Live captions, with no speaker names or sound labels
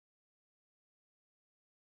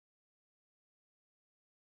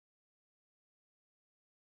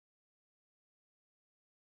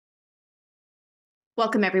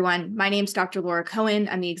Welcome, everyone. My name is Dr. Laura Cohen.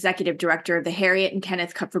 I'm the Executive Director of the Harriet and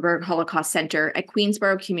Kenneth Kupferberg Holocaust Center at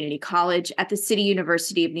Queensborough Community College at the City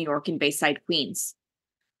University of New York in Bayside, Queens.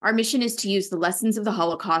 Our mission is to use the lessons of the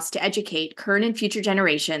Holocaust to educate current and future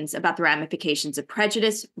generations about the ramifications of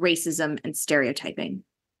prejudice, racism, and stereotyping.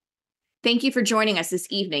 Thank you for joining us this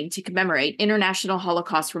evening to commemorate International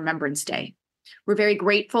Holocaust Remembrance Day. We're very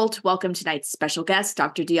grateful to welcome tonight's special guest,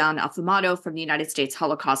 Dr. Diane Afoumado from the United States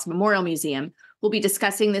Holocaust Memorial Museum, who will be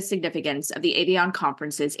discussing the significance of the Evian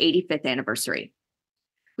Conference's 85th anniversary.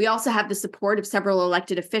 We also have the support of several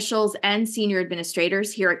elected officials and senior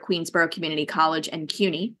administrators here at Queensborough Community College and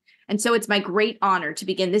CUNY, and so it's my great honor to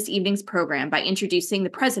begin this evening's program by introducing the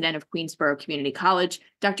president of Queensborough Community College,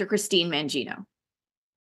 Dr. Christine Mangino.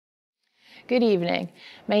 Good evening.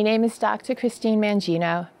 My name is Dr. Christine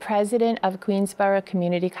Mangino, president of Queensborough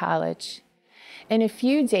Community College. In a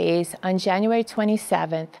few days, on January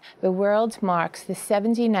 27th, the world marks the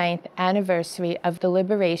 79th anniversary of the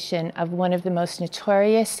liberation of one of the most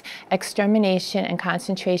notorious extermination and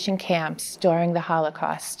concentration camps during the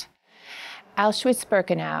Holocaust,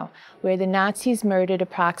 Auschwitz-Birkenau, where the Nazis murdered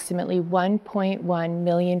approximately 1.1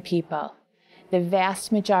 million people, the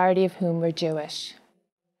vast majority of whom were Jewish.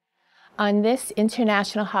 On this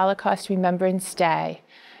International Holocaust Remembrance Day,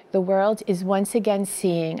 the world is once again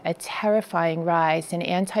seeing a terrifying rise in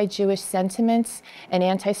anti-Jewish sentiments and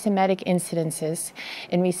anti-Semitic incidences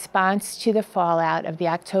in response to the fallout of the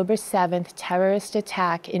October 7th terrorist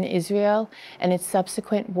attack in Israel and its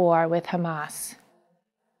subsequent war with Hamas.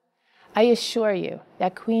 I assure you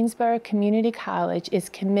that Queensborough Community College is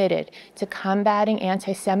committed to combating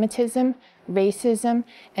anti-Semitism, racism,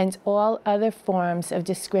 and all other forms of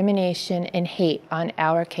discrimination and hate on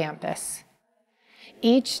our campus.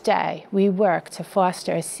 Each day, we work to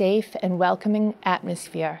foster a safe and welcoming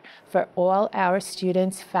atmosphere for all our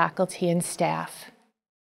students, faculty, and staff.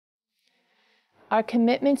 Our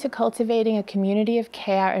commitment to cultivating a community of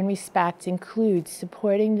care and respect includes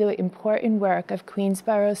supporting the important work of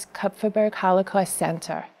Queensborough's Kupferberg Holocaust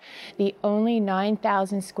Center, the only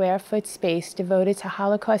 9,000 square foot space devoted to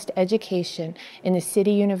Holocaust education in the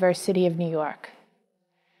City University of New York.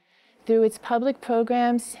 Through its public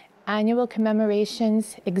programs, annual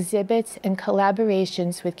commemorations, exhibits, and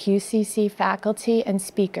collaborations with QCC faculty and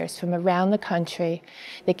speakers from around the country,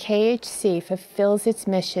 the KHC fulfills its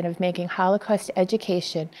mission of making Holocaust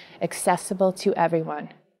education accessible to everyone.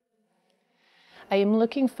 I am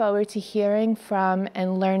looking forward to hearing from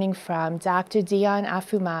and learning from Dr. Diane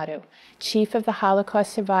Afoumado, Chief of the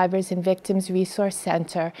Holocaust Survivors and Victims Resource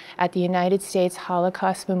Center at the United States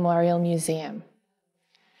Holocaust Memorial Museum.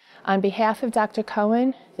 On behalf of Dr.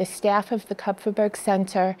 Cohen, the staff of the Kupferberg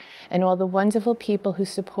Center, and all the wonderful people who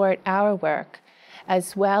support our work,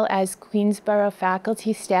 as well as Queensborough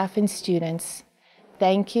faculty, staff, and students,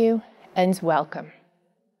 thank you and welcome.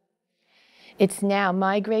 It's now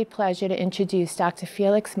my great pleasure to introduce Dr.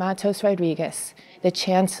 Felix Matos Rodriguez, the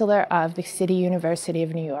Chancellor of the City University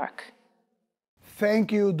of New York.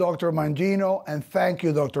 Thank you, Dr. Mangino, and thank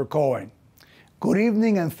you, Dr. Cohen. Good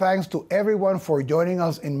evening, and thanks to everyone for joining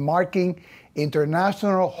us in marking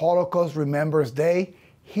International Holocaust Remembrance Day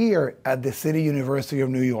here at the City University of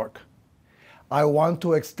New York. I want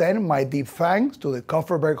to extend my deep thanks to the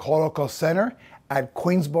Kupferberg Holocaust Center at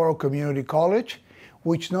Queensborough Community College,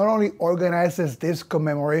 which not only organizes this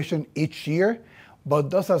commemoration each year, but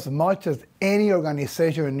does as much as any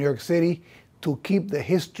organization in New York City to keep the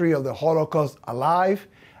history of the Holocaust alive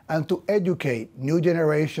and to educate new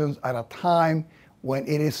generations at a time when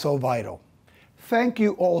it is so vital. Thank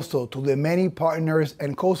you also to the many partners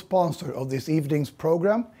and co-sponsors of this evening's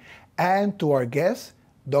program, and to our guest,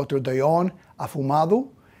 Dr. Diane Afoumado,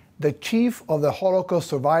 the Chief of the Holocaust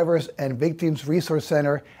Survivors and Victims Resource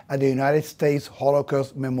Center at the United States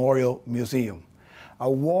Holocaust Memorial Museum.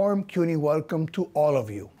 A warm CUNY welcome to all of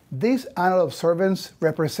you. This annual observance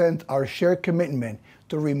represents our shared commitment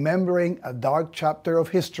to remembering a dark chapter of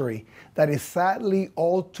history that is sadly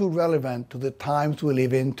all too relevant to the times we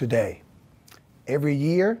live in today. Every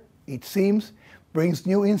year, it seems, brings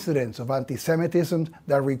new incidents of anti-Semitism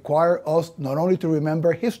that require us not only to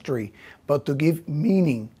remember history, but to give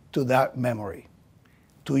meaning to that memory.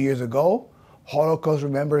 2 years ago, Holocaust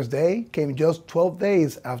Remembrance Day came just 12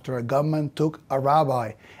 days after a gunman took a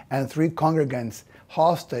rabbi and 3 congregants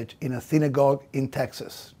hostage in a synagogue in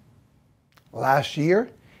Texas. Last year,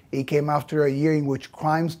 it came after a year in which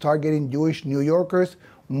crimes targeting Jewish New Yorkers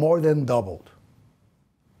more than doubled.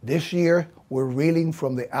 This year, we're reeling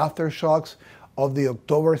from the aftershocks of the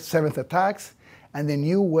October 7th attacks and the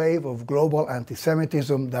new wave of global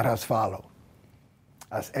anti-Semitism that has followed.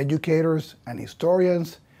 As educators and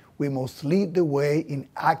historians, we must lead the way in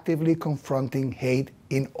actively confronting hate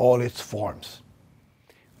in all its forms.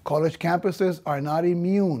 College campuses are not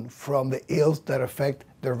immune from the ills that affect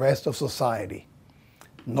the rest of society,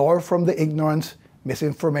 nor from the ignorance,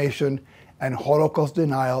 misinformation, and Holocaust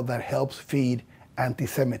denial that helps feed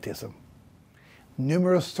anti-Semitism.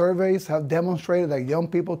 Numerous surveys have demonstrated that young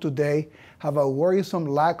people today have a worrisome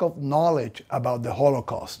lack of knowledge about the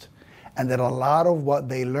Holocaust, and that a lot of what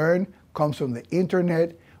they learn comes from the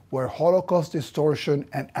internet, where Holocaust distortion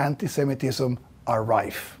and anti-Semitism are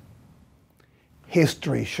rife.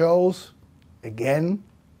 History shows, again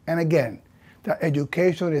and again, that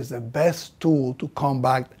education is the best tool to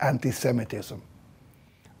combat anti-Semitism.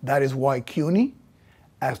 That is why CUNY,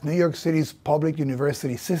 as New York City's public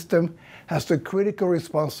university system, has the critical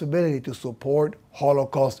responsibility to support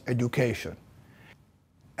Holocaust education,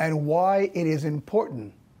 and why it is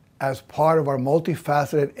important as part of our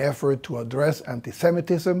multifaceted effort to address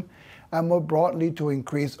anti-Semitism and more broadly to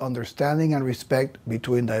increase understanding and respect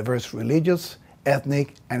between diverse religious,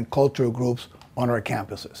 ethnic, and cultural groups on our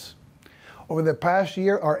campuses. Over the past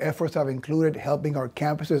year, our efforts have included helping our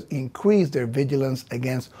campuses increase their vigilance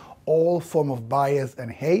against all forms of bias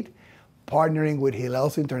and hate, partnering with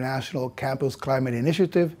Hillel's International Campus Climate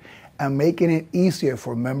Initiative, and making it easier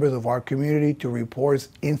for members of our community to report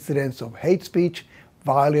incidents of hate speech,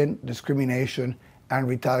 violent discrimination, and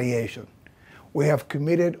retaliation. We have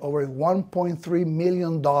committed over $1.3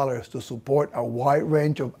 million to support a wide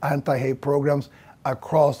range of anti-hate programs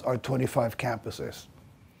across our 25 campuses.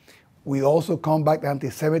 We also combat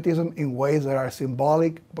anti-Semitism in ways that are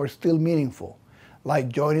symbolic but still meaningful, like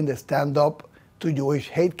joining the Stand Up to Jewish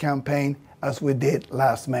Hate campaign as we did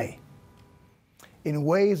last May. In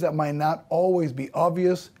ways that might not always be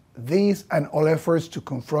obvious, these and all efforts to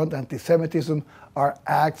confront anti-Semitism are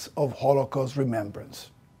acts of Holocaust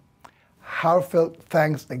remembrance. Heartfelt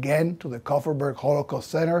thanks again to the Kupferberg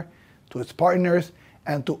Holocaust Center, to its partners,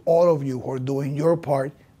 and to all of you who are doing your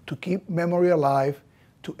part to keep memory alive,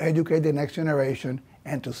 to educate the next generation,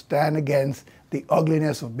 and to stand against the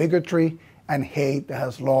ugliness of bigotry and hate that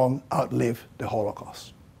has long outlived the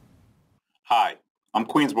Holocaust. Hi, I'm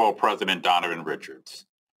Queensboro President Donovan Richards,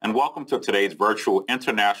 and welcome to today's virtual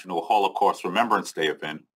International Holocaust Remembrance Day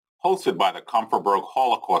event hosted by the Kupferberg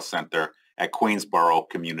Holocaust Center at Queensboro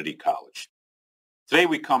Community College. Today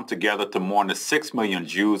we come together to mourn the 6 million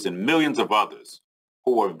Jews and millions of others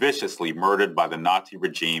who were viciously murdered by the Nazi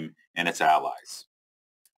regime and its allies.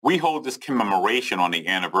 We hold this commemoration on the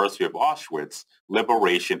anniversary of Auschwitz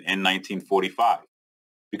liberation in 1945,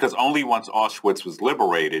 because only once Auschwitz was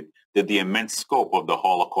liberated did the immense scope of the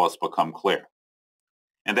Holocaust become clear.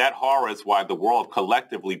 And that horror is why the world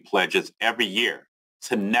collectively pledges every year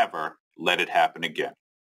to never let it happen again.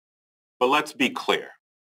 But let's be clear,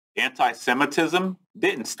 anti-Semitism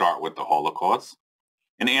didn't start with the Holocaust,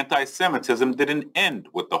 and anti-Semitism didn't end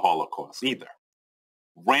with the Holocaust either.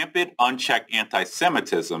 Rampant, unchecked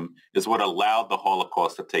anti-Semitism is what allowed the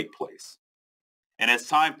Holocaust to take place. And as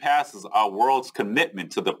time passes, our world's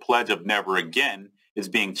commitment to the pledge of never again is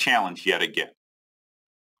being challenged yet again.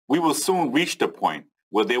 We will soon reach the point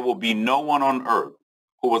where there will be no one on earth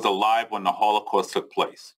who was alive when the Holocaust took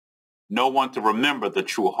place, no one to remember the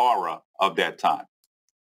true horror of that time.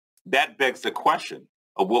 That begs the question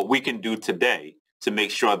of what we can do today to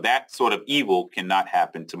make sure that sort of evil cannot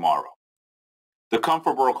happen tomorrow. The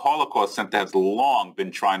Kupferberg Holocaust Center has long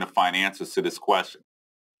been trying to find answers to this question.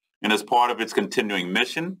 And as part of its continuing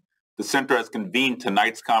mission, the center has convened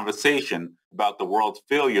tonight's conversation about the world's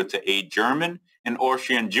failure to aid German and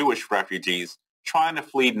Austrian Jewish refugees trying to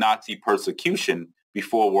flee Nazi persecution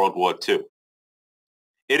before World War II.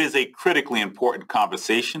 It is a critically important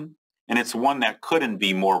conversation, and it's one that couldn't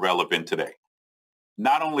be more relevant today.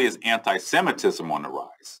 Not only is anti-Semitism on the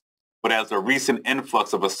rise, but as the recent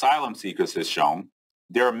influx of asylum seekers has shown,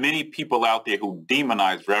 there are many people out there who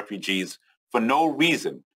demonize refugees for no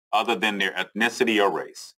reason other than their ethnicity or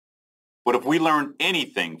race. But if we learn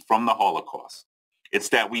anything from the Holocaust, it's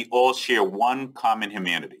that we all share one common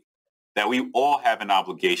humanity, that we all have an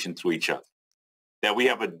obligation to each other, that we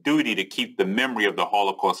have a duty to keep the memory of the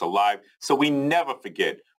Holocaust alive so we never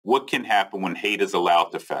forget what can happen when hate is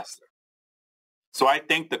allowed to fester. So I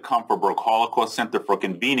thank the Kupferberg Holocaust Center for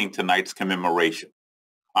convening tonight's commemoration.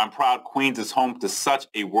 I'm proud Queens is home to such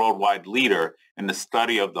a worldwide leader in the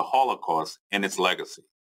study of the Holocaust and its legacy.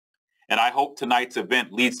 And I hope tonight's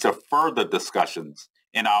event leads to further discussions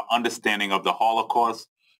in our understanding of the Holocaust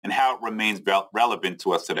and how it remains relevant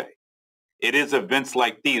to us today. It is events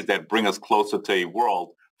like these that bring us closer to a world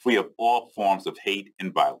free of all forms of hate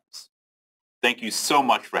and violence. Thank you so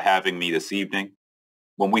much for having me this evening.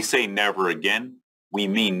 When we say never again, we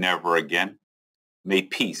mean never again. May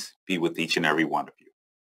peace be with each and every one of you.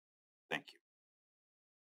 Thank you.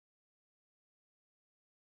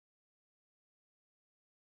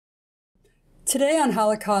 Today on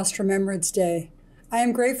Holocaust Remembrance Day, I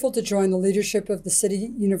am grateful to join the leadership of the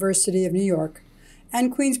City University of New York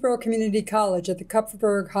and Queensborough Community College at the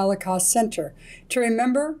Kupferberg Holocaust Center to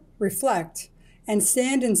remember, reflect, and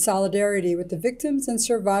stand in solidarity with the victims and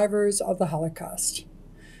survivors of the Holocaust.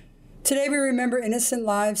 Today we remember innocent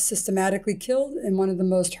lives systematically killed in one of the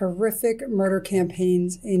most horrific murder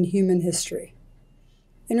campaigns in human history.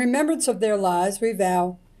 In remembrance of their lives, we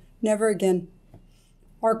vow, never again.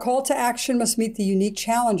 Our call to action must meet the unique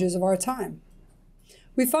challenges of our time.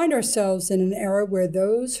 We find ourselves in an era where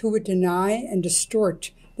those who would deny and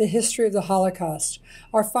distort the history of the Holocaust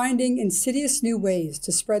are finding insidious new ways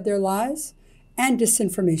to spread their lies and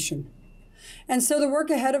disinformation. And so the work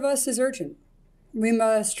ahead of us is urgent. We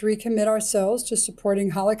must recommit ourselves to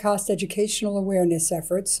supporting Holocaust educational awareness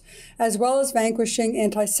efforts, as well as vanquishing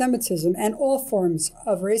anti-Semitism and all forms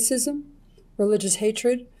of racism, religious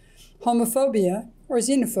hatred, homophobia, or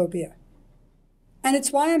xenophobia. And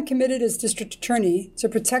it's why I'm committed as district attorney to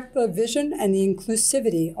protect the vision and the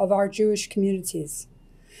inclusivity of our Jewish communities.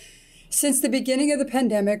 Since the beginning of the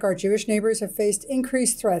pandemic, our Jewish neighbors have faced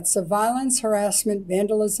increased threats of violence, harassment,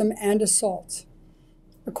 vandalism, and assault.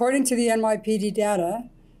 According to the NYPD data,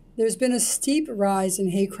 there's been a steep rise in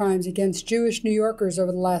hate crimes against Jewish New Yorkers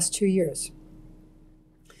over the last 2 years.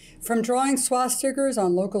 From drawing swastikas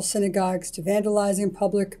on local synagogues to vandalizing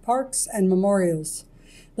public parks and memorials,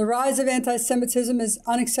 the rise of anti-Semitism is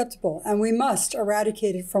unacceptable, and we must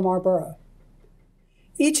eradicate it from our borough.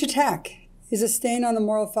 Each attack is a stain on the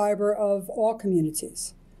moral fiber of all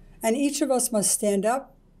communities, and each of us must stand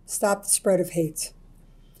up, stop the spread of hate.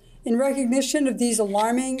 In recognition of these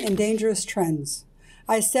alarming and dangerous trends,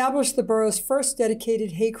 I established the borough's first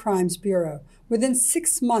dedicated hate crimes bureau within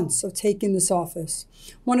 6 months of taking this office,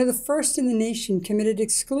 one of the first in the nation committed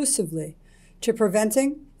exclusively to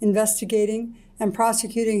preventing, investigating, and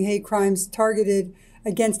prosecuting hate crimes targeted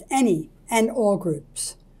against any and all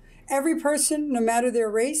groups. Every person, no matter their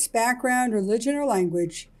race, background, religion, or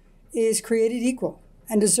language, is created equal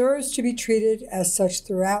and deserves to be treated as such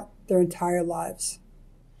throughout their entire lives.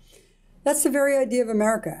 That's the very idea of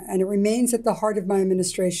America, and it remains at the heart of my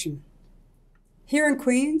administration. Here in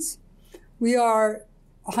Queens, we are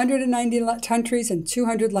 190 countries and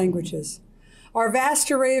 200 languages. Our vast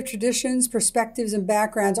array of traditions, perspectives, and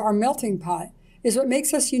backgrounds, our melting pot, is what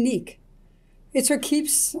makes us unique. It's what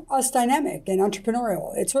keeps us dynamic and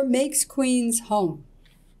entrepreneurial. It's what makes Queens home.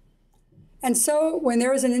 And so when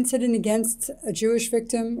there is an incident against a Jewish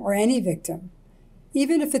victim or any victim,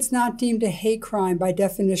 even if it's not deemed a hate crime by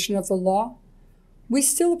definition of the law, we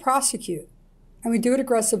still prosecute, and we do it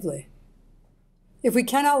aggressively. If we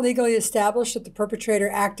cannot legally establish that the perpetrator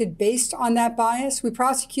acted based on that bias, we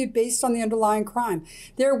prosecute based on the underlying crime.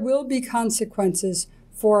 There will be consequences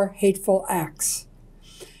for hateful acts.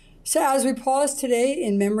 So as we pause today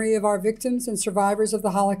in memory of our victims and survivors of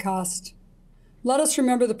the Holocaust, let us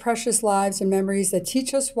remember the precious lives and memories that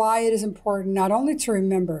teach us why it is important not only to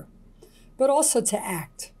remember, but also to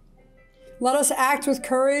act. Let us act with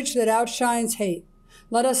courage that outshines hate.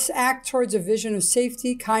 Let us act towards a vision of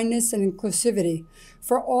safety, kindness, and inclusivity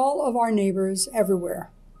for all of our neighbors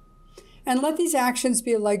everywhere. And let these actions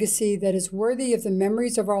be a legacy that is worthy of the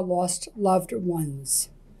memories of our lost loved ones.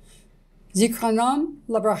 Zikranam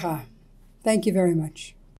Labracha. Thank you very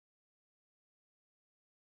much.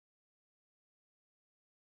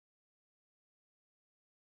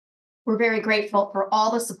 We're very grateful for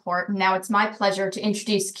all the support. Now it's my pleasure to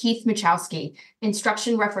introduce Keith Machowski,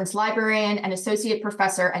 Instruction Reference Librarian and Associate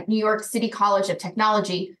Professor at New York City College of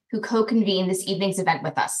Technology, who co-convened this evening's event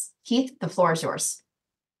with us. Keith, the floor is yours.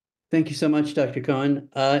 Thank you so much, Dr. Cohen.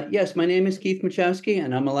 Yes, my name is Keith Machowski,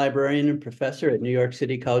 and I'm a librarian and professor at New York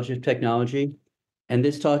City College of Technology. And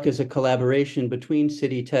this talk is a collaboration between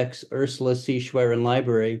City Tech's Ursula C. Schwerin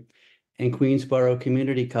Library and Queensborough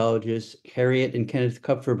Community College's Harriet and Kenneth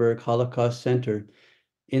Kupferberg Holocaust Center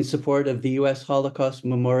in support of the U.S. Holocaust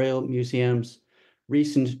Memorial Museum's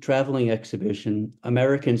recent traveling exhibition,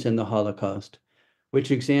 Americans in the Holocaust,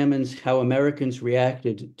 which examines how Americans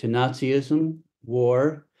reacted to Nazism,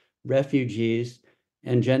 war, refugees,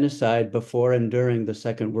 and genocide before and during the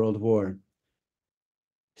Second World War.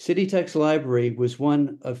 City Tech's library was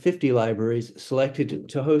one of 50 libraries selected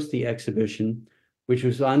to host the exhibition, which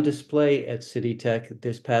was on display at City Tech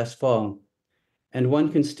this past fall. And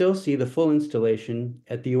one can still see the full installation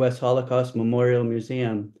at the U.S. Holocaust Memorial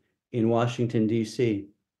Museum in Washington, D.C.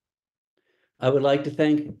 I would like to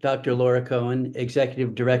thank Dr. Laura Cohen,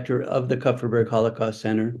 Executive Director of the Kupferberg Holocaust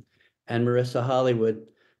Center, and Marissa Hollywood,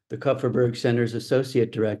 the Kupferberg Center's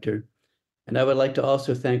Associate Director. And I would like to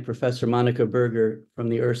also thank Professor Monica Berger from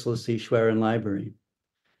the Ursula C. Schwerin Library.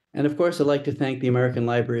 And of course, I'd like to thank the American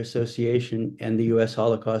Library Association and the U.S.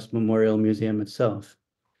 Holocaust Memorial Museum itself.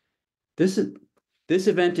 This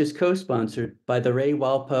event is co-sponsored by the Ray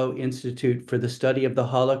Walpole Institute for the Study of the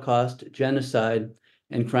Holocaust, Genocide,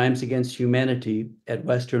 and Crimes Against Humanity at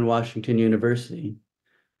Western Washington University,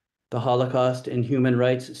 the Holocaust and Human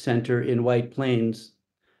Rights Center in White Plains,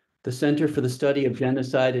 the Center for the Study of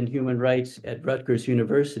Genocide and Human Rights at Rutgers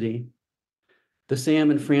University, the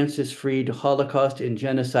Sam and Francis Freed Holocaust and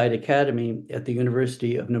Genocide Academy at the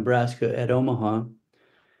University of Nebraska at Omaha,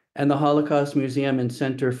 and the Holocaust Museum and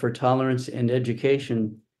Center for Tolerance and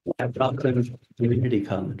Education at Rockland Community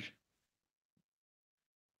College.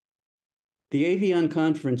 The Evian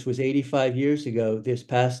Conference was 85 years ago this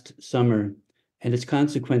past summer, and its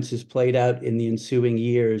consequences played out in the ensuing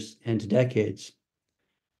years and decades.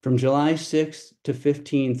 From July 6th to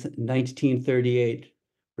 15th, 1938,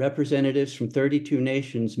 representatives from 32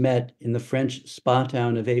 nations met in the French spa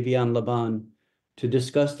town of Evian-les-Bain to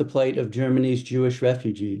discuss the plight of Germany's Jewish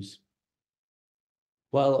refugees.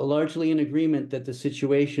 While largely in agreement that the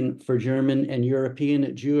situation for German and European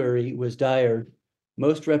Jewry was dire,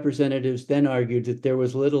 most representatives then argued that there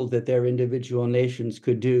was little that their individual nations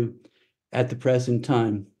could do at the present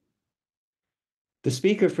time. The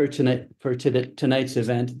speaker for tonight's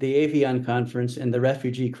event, the Evian Conference and the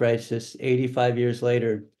Refugee Crisis 85 years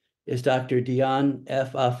later, is Dr. Diane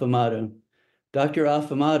F. Afoumado. Dr.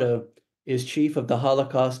 Afoumado is chief of the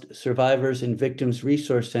Holocaust Survivors and Victims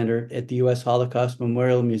Resource Center at the U.S. Holocaust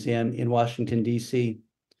Memorial Museum in Washington, D.C.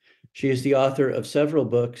 She is the author of several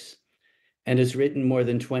books and has written more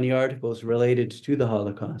than 20 articles related to the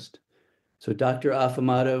Holocaust. So Dr.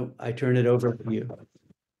 Afoumado, I turn it over to you.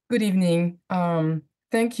 Good evening.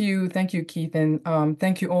 Thank you, Keith, and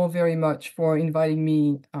thank you all very much for inviting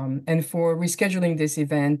me and for rescheduling this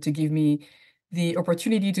event to give me the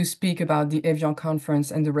opportunity to speak about the Evian Conference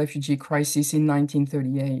and the refugee crisis in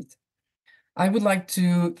 1938. I would like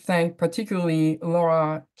to thank particularly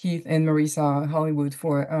Laura, Keith, and Marissa Hollywood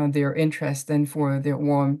for their interest and for their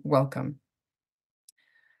warm welcome.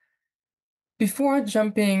 Before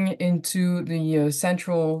jumping into the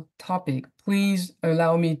central topic, please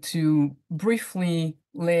allow me to briefly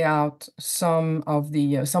lay out some of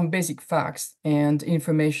the some basic facts and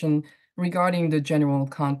information regarding the general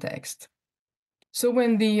context. So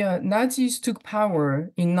when the Nazis took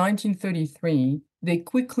power in 1933, they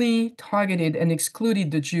quickly targeted and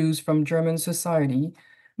excluded the Jews from German society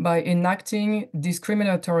by enacting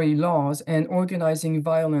discriminatory laws and organizing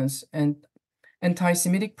violence, and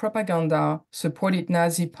anti-Semitic propaganda supported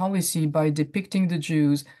Nazi policy by depicting the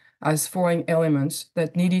Jews as foreign elements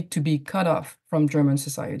that needed to be cut off from German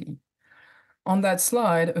society. On that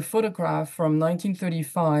slide, a photograph from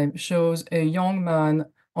 1935 shows a young man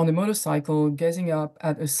on a motorcycle gazing up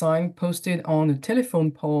at a sign posted on a telephone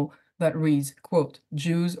pole that reads, quote,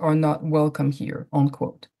 "Jews are not welcome here,"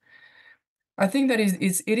 unquote. I think that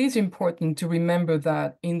it is important to remember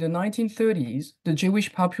that in the 1930s, the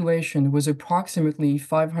Jewish population was approximately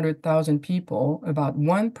 500,000 people, about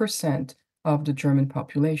 1% of the German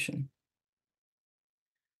population.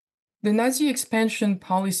 The Nazi expansion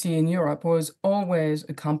policy in Europe was always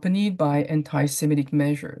accompanied by anti-Semitic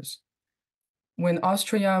measures. When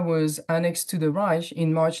Austria was annexed to the Reich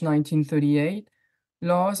in March 1938,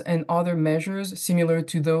 laws and other measures similar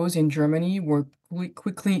to those in Germany were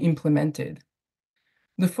quickly implemented.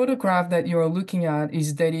 The photograph that you are looking at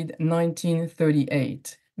is dated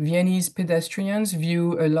 1938. Viennese pedestrians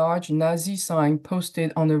view a large Nazi sign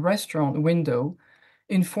posted on a restaurant window,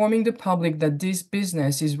 informing the public that this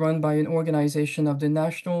business is run by an organization of the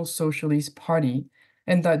National Socialist Party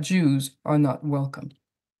and that Jews are not welcome.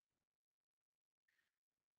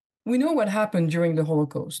 We know what happened during the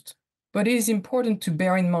Holocaust, but it is important to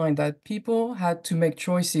bear in mind that people had to make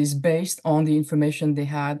choices based on the information they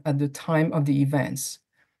had at the time of the events.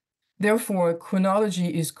 Therefore, chronology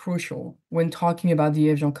is crucial when talking about the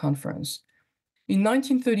Evian Conference. In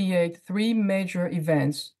 1938, three major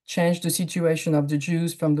events changed the situation of the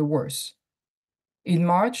Jews from the worse. In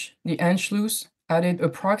March, the Anschluss added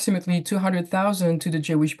approximately 200,000 to the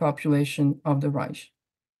Jewish population of the Reich.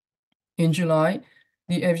 In July,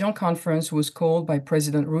 the Evian Conference was called by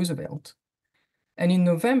President Roosevelt. And in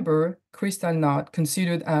November, Kristallnacht,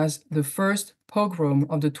 considered as the first pogrom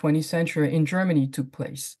of the 20th century in Germany, took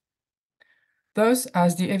place. Thus,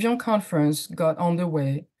 as the Evian Conference got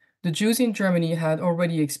underway, the Jews in Germany had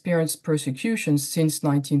already experienced persecution since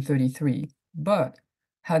 1933, but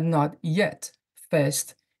had not yet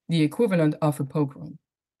faced the equivalent of a pogrom.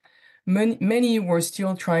 Many were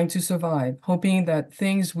still trying to survive, hoping that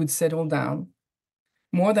things would settle down.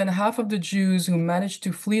 More than half of the Jews who managed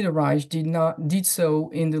to flee the Reich did so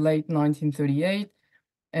in the late 1938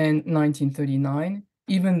 and 1939,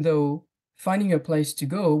 even though finding a place to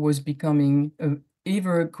go was becoming an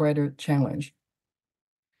ever greater challenge.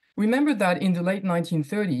 Remember that in the late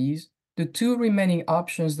 1930s, the two remaining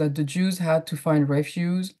options that the Jews had to find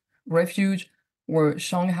refuge were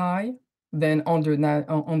Shanghai, then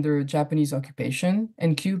under Japanese occupation,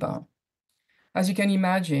 and Cuba. As you can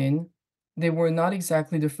imagine, they were not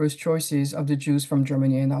exactly the first choices of the Jews from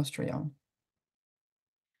Germany and Austria.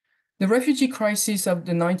 The refugee crisis of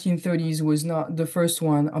the 1930s was not the first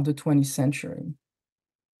one of the 20th century.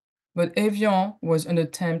 But Evian was an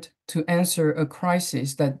attempt to answer a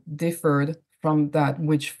crisis that differed from that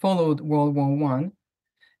which followed World War I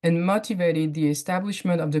and motivated the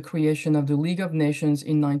establishment of the creation of the League of Nations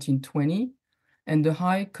in 1920 and the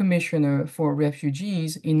High Commissioner for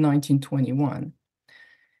Refugees in 1921.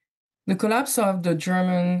 The collapse of the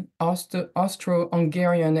German,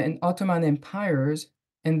 Austro-Hungarian, and Ottoman empires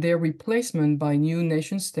and their replacement by new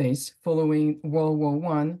nation-states following World War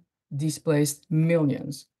I displaced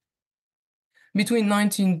millions. Between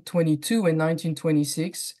 1922 and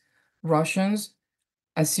 1926, Russians,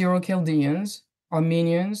 Assyro-Chaldeans,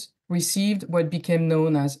 Armenians received what became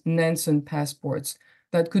known as Nansen passports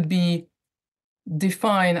that could be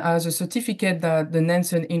defined as a certificate that the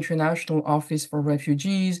Nansen International Office for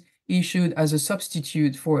Refugees issued as a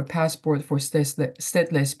substitute for a passport for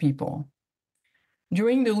stateless people.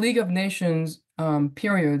 During the League of Nations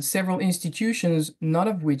period, several institutions, none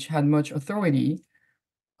of which had much authority,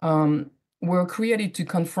 were created to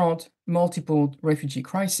confront multiple refugee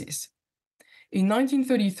crises. In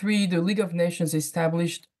 1933, the League of Nations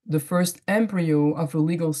established the first embryo of a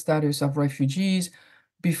legal status of refugees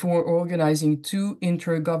before organizing two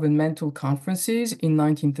intergovernmental conferences in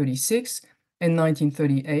 1936 and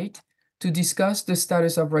 1938 to discuss the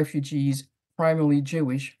status of refugees, primarily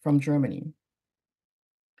Jewish, from Germany.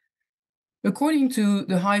 According to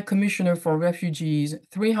the High Commissioner for Refugees,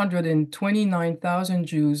 329,000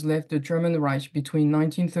 Jews left the German Reich between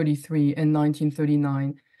 1933 and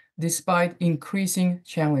 1939, despite increasing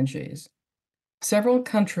challenges. Several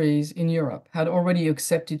countries in Europe had already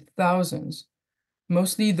accepted thousands,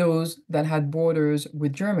 mostly those that had borders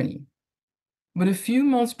with Germany. But a few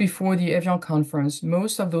months before the Evian Conference,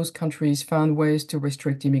 most of those countries found ways to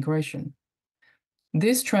restrict immigration.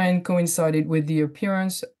 This trend coincided with the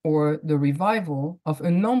appearance or the revival of a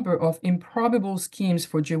number of improbable schemes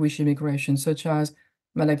for Jewish immigration, such as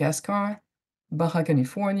Madagascar, Baja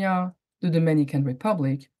California, the Dominican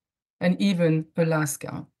Republic, and even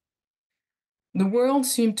Alaska. The world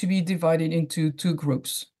seemed to be divided into two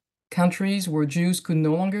groups: countries where Jews could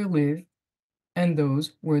no longer live and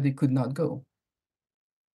those where they could not go.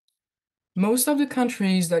 Most of the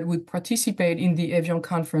countries that would participate in the Evian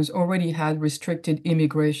Conference already had restricted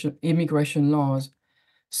immigration laws.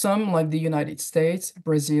 Some, like the United States,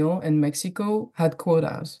 Brazil, and Mexico, had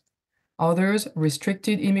quotas. Others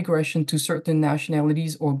restricted immigration to certain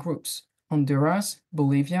nationalities or groups: Honduras,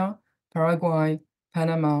 Bolivia, Paraguay,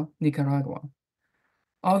 Panama, Nicaragua.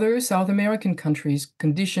 Other South American countries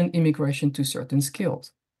conditioned immigration to certain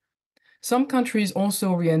skills. Some countries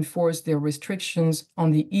also reinforced their restrictions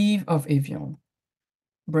on the eve of Evian.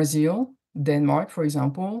 Brazil, Denmark, for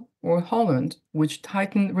example, or Holland, which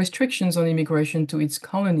tightened restrictions on immigration to its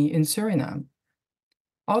colony in Suriname.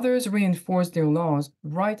 Others reinforced their laws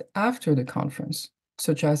right after the conference,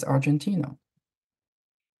 such as Argentina.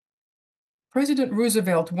 President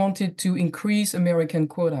Roosevelt wanted to increase American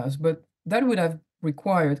quotas, but that would have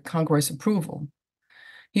required Congress approval.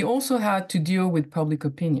 He also had to deal with public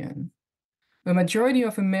opinion. A majority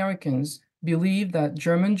of Americans believed that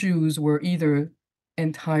German Jews were either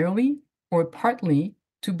entirely or partly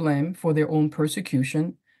to blame for their own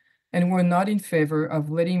persecution and were not in favor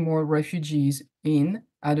of letting more refugees in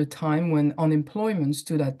at a time when unemployment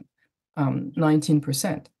stood at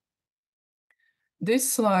 19%. This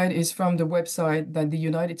slide is from the website that the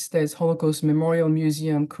United States Holocaust Memorial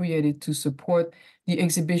Museum created to support the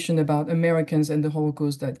exhibition about Americans and the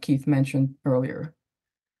Holocaust that Keith mentioned earlier.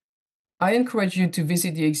 I encourage you to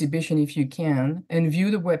visit the exhibition if you can and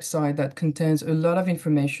view the website that contains a lot of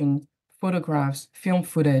information, photographs, film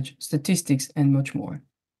footage, statistics, and much more.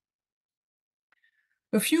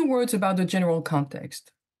 A few words about the general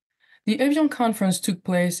context. The Evian Conference took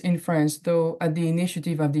place in France, though at the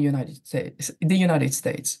initiative of the United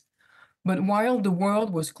States. But while the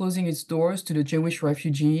world was closing its doors to the Jewish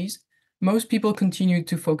refugees, most people continued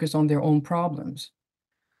to focus on their own problems.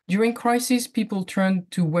 During crisis, people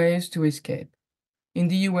turned to ways to escape. In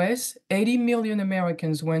the US, 80 million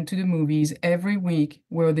Americans went to the movies every week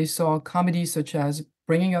where they saw comedies such as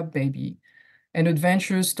Bringing Up Baby and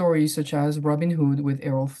adventure stories such as Robin Hood with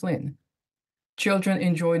Errol Flynn. Children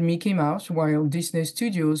enjoyed Mickey Mouse while Disney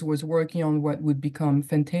Studios was working on what would become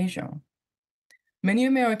Fantasia. Many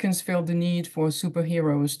Americans felt the need for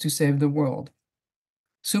superheroes to save the world.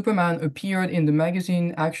 Superman appeared in the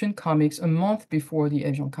magazine Action Comics a month before the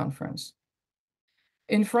Evian Conference.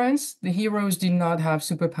 In France, the heroes did not have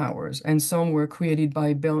superpowers, and some were created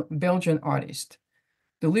by Belgian artists.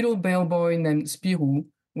 The little bellboy named Spirou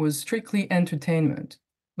was strictly entertainment,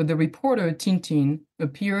 but the reporter Tintin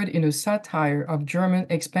appeared in a satire of German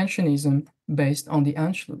expansionism based on the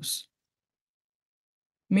Anschluss.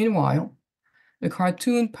 Meanwhile, a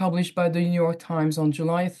cartoon published by the New York Times on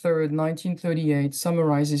July 3, 1938,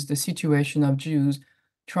 summarizes the situation of Jews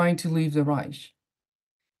trying to leave the Reich.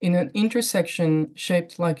 In an intersection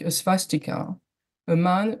shaped like a swastika, a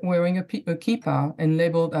man wearing a kippah and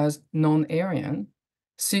labeled as non-Aryan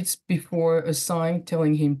sits before a sign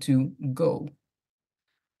telling him to go.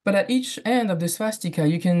 But at each end of the swastika,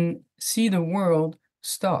 you can see the world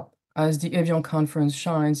stop as the Evian Conference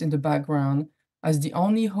shines in the background as the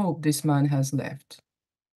only hope this man has left.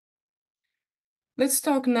 Let's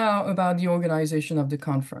talk now about the organization of the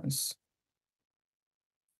conference.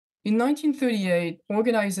 In 1938,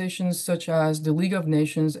 organizations such as the League of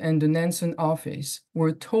Nations and the Nansen Office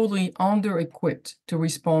were totally under-equipped to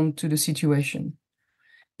respond to the situation.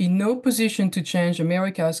 In no position to change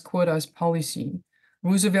America's quotas policy,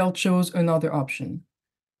 Roosevelt chose another option: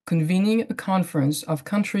 convening a conference of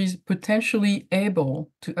countries potentially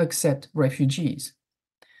able to accept refugees.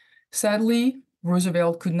 Sadly,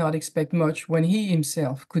 Roosevelt could not expect much when he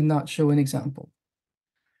himself could not show an example.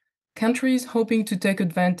 Countries hoping to take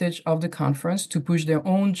advantage of the conference to push their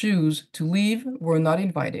own Jews to leave were not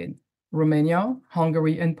invited: Romania,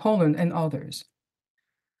 Hungary, and Poland, and others.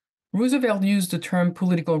 Roosevelt used the term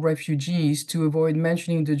political refugees to avoid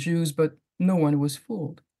mentioning the Jews, but no one was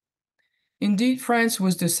fooled. Indeed, France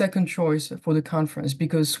was the second choice for the conference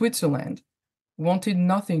because Switzerland wanted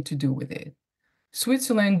nothing to do with it.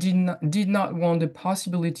 Switzerland did not want the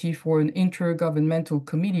possibility for an intergovernmental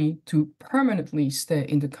committee to permanently stay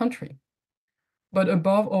in the country. But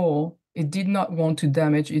above all, it did not want to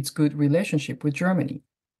damage its good relationship with Germany.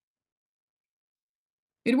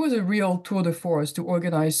 It was a real tour de force to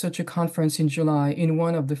organize such a conference in July in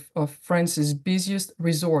one of France's busiest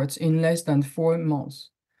resorts in less than 4 months.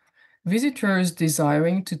 Visitors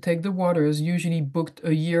desiring to take the waters usually booked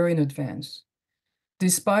a year in advance.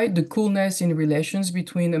 Despite the coolness in relations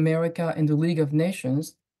between America and the League of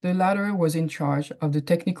Nations, the latter was in charge of the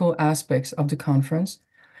technical aspects of the conference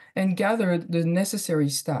and gathered the necessary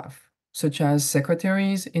staff, such as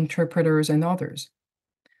secretaries, interpreters, and others.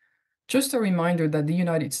 Just a reminder that the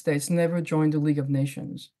United States never joined the League of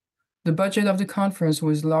Nations. The budget of the conference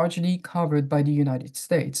was largely covered by the United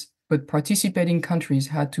States, but participating countries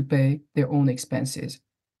had to pay their own expenses.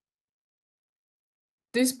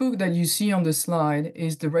 This book that you see on the slide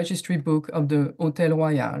is the registry book of the Hôtel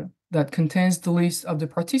Royal that contains the list of the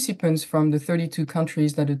participants from the 32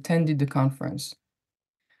 countries that attended the conference.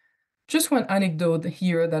 Just one anecdote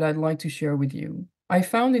here that I'd like to share with you. I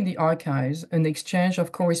found in the archives an exchange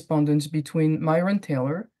of correspondence between Myron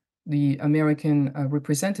Taylor, the American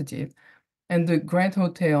representative, and the Grand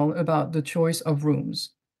Hotel about the choice of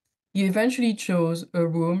rooms. He eventually chose a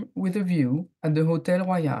room with a view at the Hôtel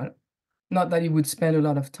Royal, not that he would spend a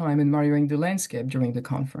lot of time admiring the landscape during the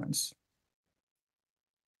conference.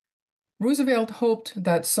 Roosevelt hoped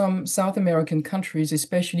that some South American countries,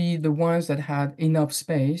 especially the ones that had enough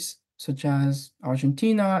space, such as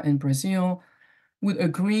Argentina and Brazil, would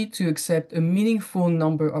agree to accept a meaningful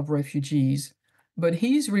number of refugees, but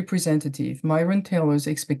his representative, Myron Taylor's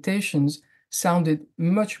expectations sounded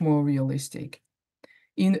much more realistic.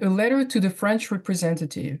 In a letter to the French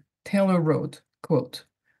representative, Taylor wrote, quote,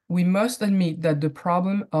 "We must admit that the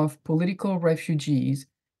problem of political refugees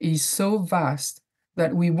is so vast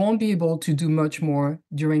that we won't be able to do much more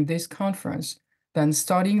during this conference than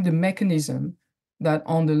starting the mechanism that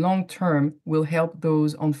on the long term will help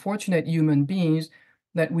those unfortunate human beings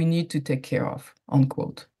that we need to take care of,"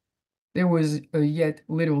 unquote. There was a yet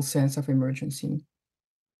little sense of emergency.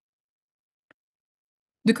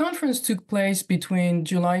 The conference took place between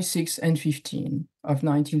July 6 and 15 of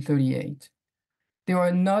 1938. There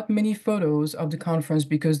are not many photos of the conference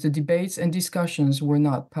because the debates and discussions were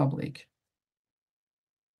not public.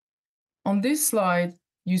 On this slide,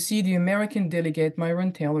 you see the American delegate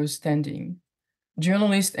Myron Taylor standing.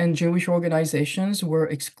 Journalists and Jewish organizations were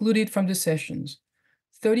excluded from the sessions.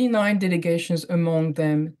 39 delegations, among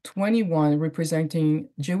them 21 representing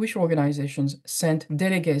Jewish organizations, sent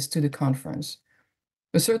delegates to the conference.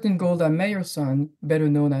 A certain Golda Meir's son, better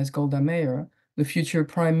known as Golda Meir, the future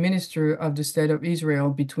prime minister of the State of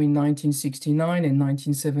Israel between 1969 and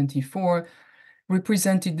 1974,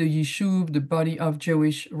 represented the Yishuv, the body of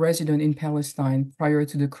Jewish residents in Palestine prior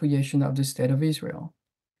to the creation of the State of Israel.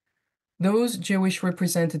 Those Jewish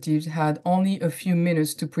representatives had only a few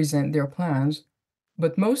minutes to present their plans,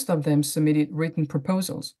 but most of them submitted written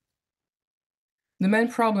proposals. The main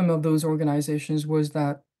problem of those organizations was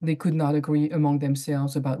that they could not agree among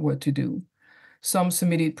themselves about what to do. Some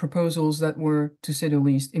submitted proposals that were, to say the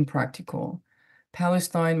least, impractical.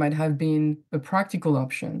 Palestine might have been a practical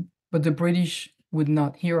option, but the British would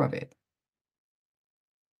not hear of it.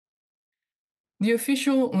 The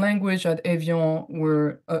official languages at Evian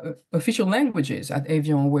were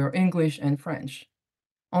English and French.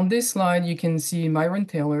 On this slide, you can see Myron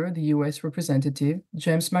Taylor, the U.S. representative,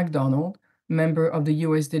 James MacDonald, member of the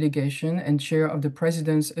U.S. delegation and chair of the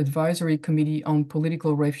President's Advisory Committee on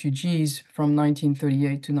Political Refugees from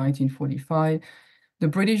 1938 to 1945, the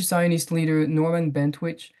British Zionist leader Norman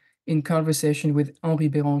Bentwich, in conversation with Henri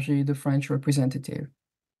Béranger, the French representative.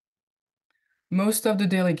 Most of the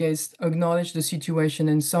delegates acknowledged the situation,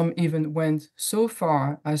 and some even went so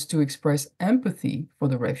far as to express empathy for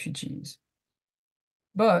the refugees.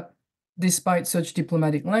 But despite such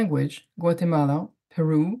diplomatic language, Guatemala,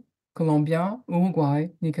 Peru, Colombia, Uruguay,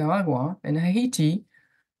 Nicaragua, and Haiti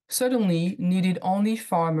suddenly needed only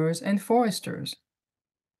farmers and foresters.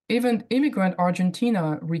 Even immigrant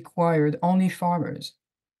Argentina required only farmers.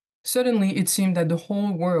 Suddenly, it seemed that the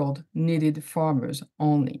whole world needed farmers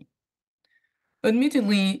only.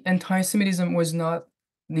 Admittedly, anti-Semitism was not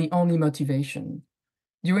the only motivation.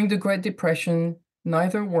 During the Great Depression,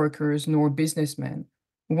 neither workers nor businessmen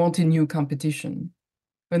wanted new competition.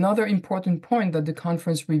 Another important point that the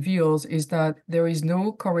conference reveals is that there is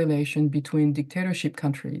no correlation between dictatorship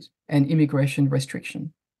countries and immigration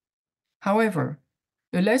restriction. However,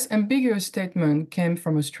 a less ambiguous statement came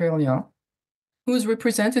from Australia, whose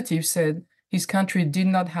representative said his country did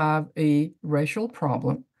not have a racial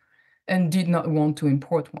problem and did not want to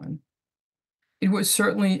import one. It was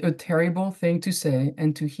certainly a terrible thing to say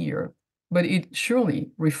and to hear, but it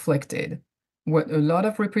surely reflected what a lot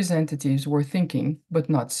of representatives were thinking but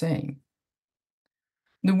not saying.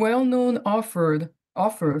 The well-known offer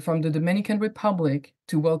from the Dominican Republic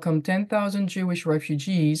to welcome 10,000 Jewish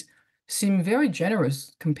refugees seemed very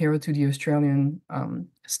generous compared to the Australian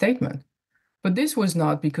statement. But this was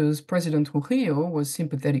not because President Trujillo was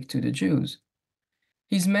sympathetic to the Jews.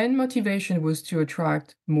 His main motivation was to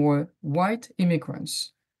attract more white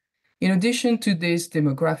immigrants. In addition to this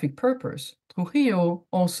demographic purpose, Trujillo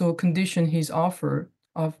also conditioned his offer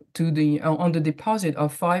on the deposit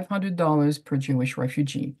of $500 per Jewish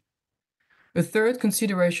refugee. A third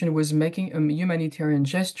consideration was making a humanitarian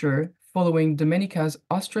gesture following Dominica's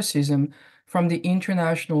ostracism from the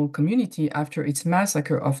international community after its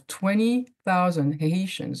massacre of 20,000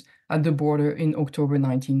 Haitians at the border in October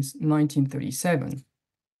 1937.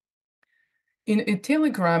 In a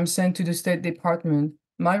telegram sent to the State Department,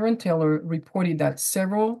 Myron Taylor reported that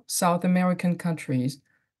several South American countries,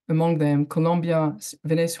 among them Colombia,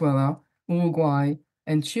 Venezuela, Uruguay,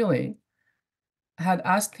 and Chile, had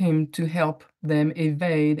asked him to help them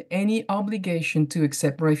evade any obligation to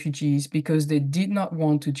accept refugees because they did not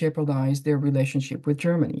want to jeopardize their relationship with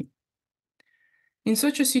Germany. In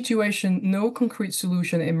such a situation, no concrete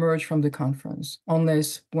solution emerged from the conference,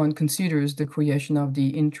 unless one considers the creation of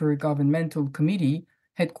the Intergovernmental Committee,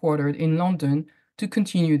 headquartered in London, to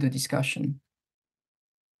continue the discussion.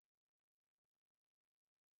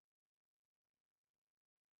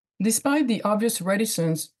 Despite the obvious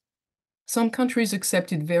reticence, some countries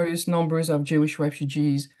accepted various numbers of Jewish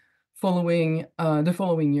refugees during the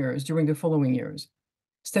following years.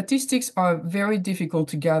 Statistics are very difficult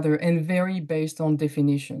to gather and vary based on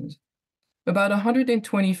definitions. About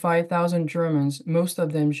 125,000 Germans, most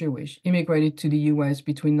of them Jewish, immigrated to the US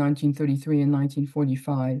between 1933 and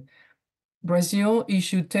 1945. Brazil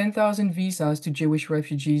issued 10,000 visas to Jewish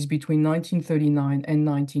refugees between 1939 and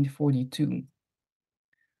 1942.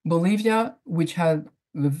 Bolivia, which had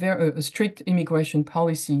a strict immigration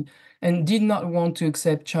policy and did not want to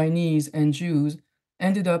accept Chinese and Jews,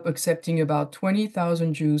 ended up accepting about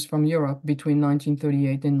 20,000 Jews from Europe between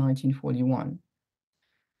 1938 and 1941.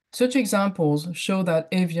 Such examples show that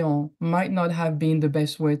Evian might not have been the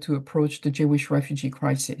best way to approach the Jewish refugee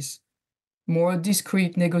crisis. More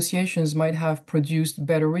discreet negotiations might have produced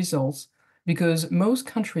better results, because most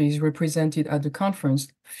countries represented at the conference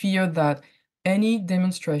feared that any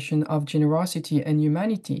demonstration of generosity and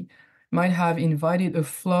humanity might have invited a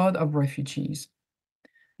flood of refugees.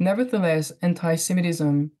 Nevertheless,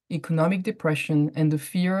 anti-Semitism, economic depression, and the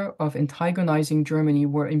fear of antagonizing Germany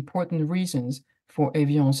were important reasons for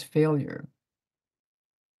Evian's failure.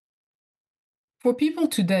 For people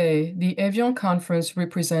today, the Evian Conference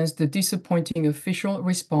represents the disappointing official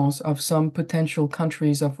response of some potential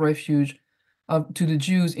countries of refuge to the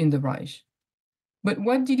Jews in the Reich. But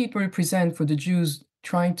what did it represent for the Jews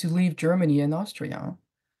trying to leave Germany and Austria?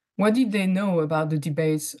 What did they know about the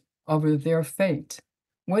debates over their fate?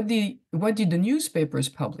 What did the newspapers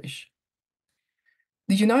publish?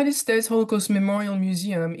 The United States Holocaust Memorial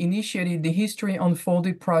Museum initiated the History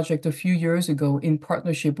Unfolded project a few years ago in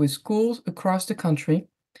partnership with schools across the country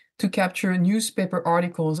to capture newspaper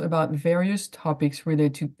articles about various topics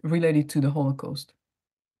related to the Holocaust.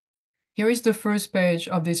 Here is the first page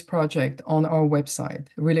of this project on our website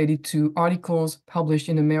related to articles published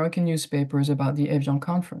in American newspapers about the Evian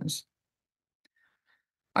Conference.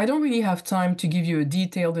 I don't really have time to give you a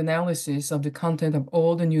detailed analysis of the content of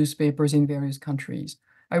all the newspapers in various countries.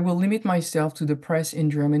 I will limit myself to the press in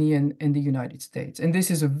Germany and the United States, and this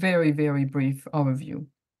is a very, very brief overview.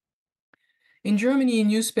 In Germany,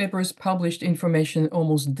 newspapers published information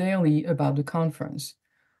almost daily about the conference.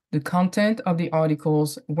 The content of the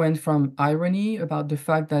articles went from irony about the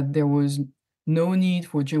fact that there was no need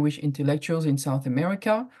for Jewish intellectuals in South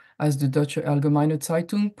America, as the Deutsche Allgemeine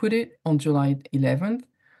Zeitung put it on July 11th,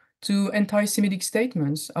 to anti-Semitic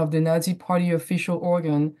statements of the Nazi Party official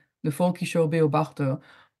organ, the Völkischer Beobachter,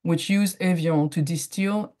 which used Evian to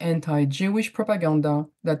distill anti-Jewish propaganda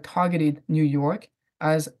that targeted New York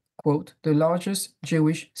as, quote, the largest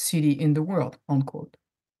Jewish city in the world, unquote.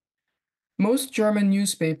 Most German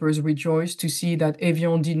newspapers rejoiced to see that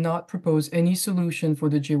Evian did not propose any solution for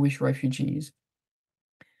the Jewish refugees.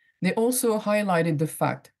 They also highlighted the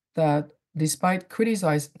fact that despite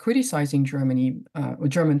criticizing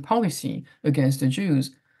German policy against the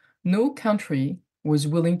Jews, no country was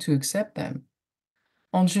willing to accept them.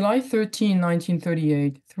 On July 13,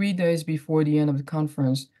 1938, 3 days before the end of the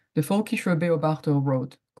conference, the Völkischer Beobachter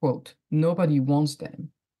wrote, quote, nobody wants them,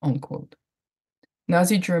 unquote.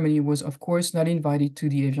 Nazi Germany was, of course, not invited to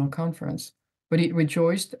the Evian Conference, but it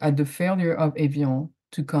rejoiced at the failure of Evian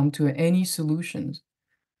to come to any solutions.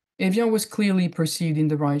 Evian was clearly perceived in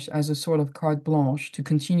the Reich as a sort of carte blanche to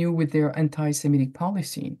continue with their anti-Semitic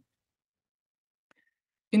policy.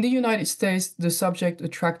 In the United States, the subject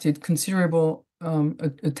attracted considerable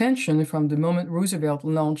attention from the moment Roosevelt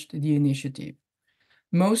launched the initiative.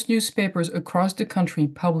 Most newspapers across the country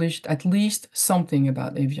published at least something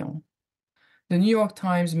about Evian. The New York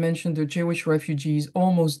Times mentioned the Jewish refugees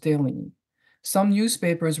almost daily. Some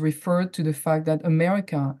newspapers referred to the fact that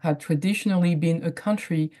America had traditionally been a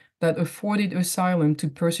country that afforded asylum to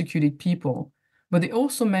persecuted people, but they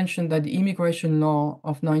also mentioned that the immigration law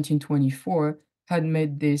of 1924 had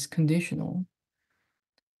made this conditional.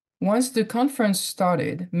 Once the conference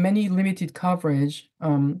started, many limited coverage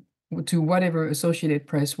to whatever Associated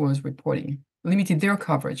Press was reporting, limited their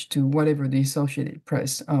coverage to whatever the Associated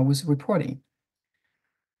Press was reporting.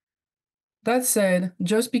 That said,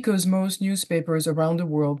 just because most newspapers around the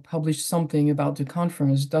world published something about the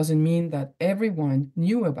conference doesn't mean that everyone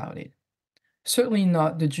knew about it. Certainly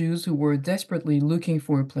not the Jews who were desperately looking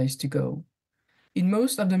for a place to go. In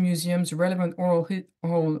most of the museum's relevant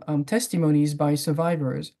oral testimonies by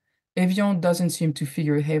survivors, Evian doesn't seem to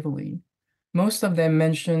figure heavily. Most of them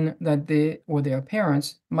mention that they or their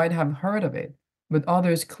parents might have heard of it, but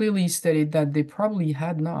others clearly stated that they probably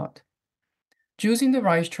had not. Jews in the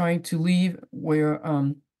Reich trying to leave were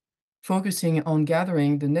focusing on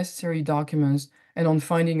gathering the necessary documents and on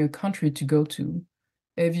finding a country to go to.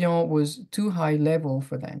 Evian was too high level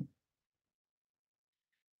for them.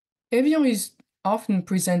 Evian is often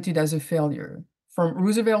presented as a failure. From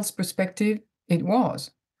Roosevelt's perspective, it was,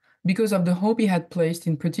 because of the hope he had placed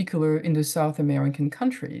in particular in the South American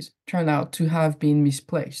countries, turned out to have been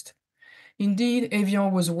misplaced. Indeed,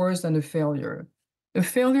 Evian was worse than a failure. A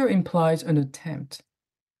failure implies an attempt.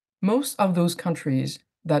 Most of those countries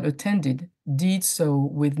that attended did so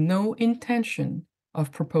with no intention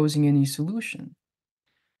of proposing any solution.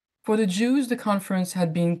 For the Jews, the conference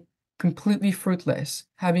had been completely fruitless,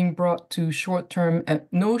 having brought to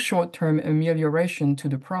no short-term amelioration to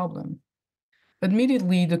the problem.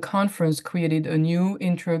 Admittedly, the conference created a new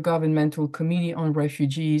intergovernmental committee on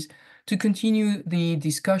refugees to continue the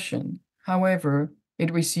discussion. However,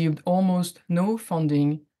 it received almost no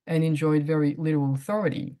funding and enjoyed very little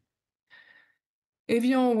authority.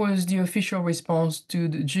 Evian was the official response to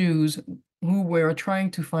the Jews who were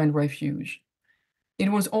trying to find refuge.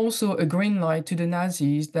 It was also a green light to the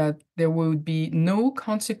Nazis that there would be no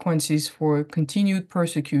consequences for continued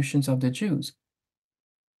persecutions of the Jews.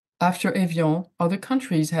 After Evian, other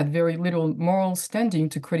countries had very little moral standing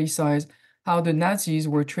to criticize how the Nazis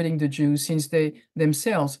were treating the Jews, since they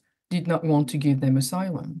themselves did not want to give them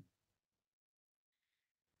asylum.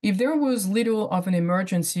 If there was little of an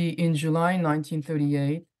emergency in July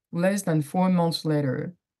 1938, less than 4 months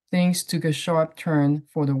later, things took a sharp turn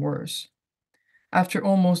for the worse. After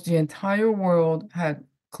almost the entire world had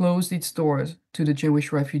closed its doors to the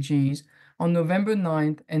Jewish refugees, on November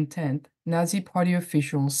 9th and 10th, Nazi Party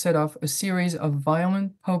officials set off a series of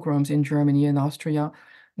violent pogroms in Germany and Austria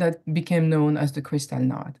that became known as the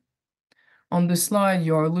Kristallnacht. On the slide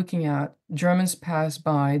you are looking at, Germans passed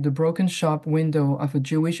by the broken shop window of a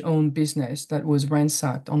Jewish-owned business that was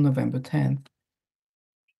ransacked on November 10th.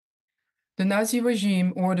 The Nazi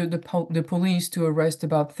regime ordered the police to arrest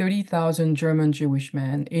about 30,000 German Jewish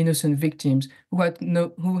men, innocent victims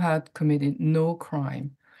who had committed no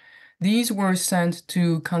crime. These were sent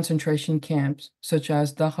to concentration camps such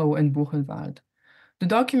as Dachau and Buchenwald. The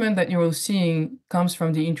document that you're seeing comes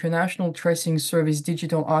from the International Tracing Service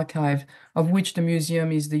digital archive, of which the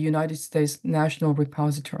museum is the United States National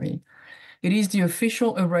Repository. It is the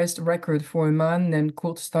official arrest record for a man named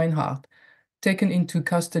Kurt Steinhardt, taken into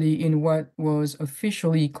custody in what was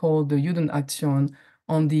officially called the Judenaktion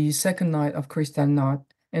on the second night of Kristallnacht,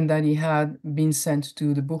 and that he had been sent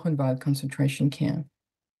to the Buchenwald concentration camp.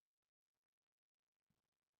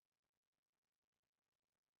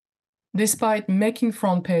 Despite making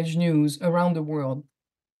front-page news around the world,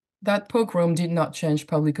 that pogrom did not change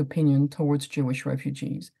public opinion towards Jewish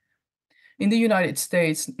refugees. In the United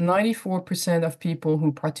States, 94% of people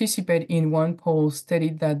who participated in one poll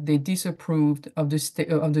stated that they disapproved of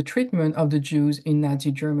the treatment of the Jews in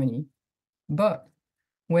Nazi Germany. But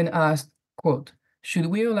when asked, quote, should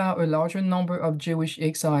we allow a larger number of Jewish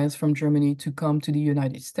exiles from Germany to come to the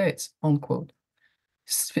United States, unquote,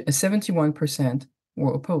 71%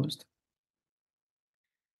 were opposed.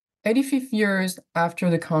 85 years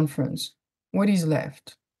after the conference, what is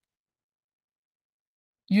left?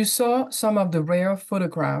 You saw some of the rare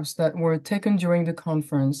photographs that were taken during the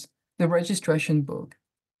conference, the registration book.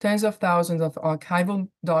 Tens of thousands of archival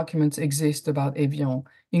documents exist about Evian,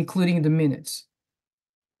 including the minutes.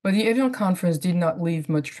 But the Evian Conference did not leave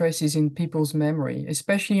much traces in people's memory,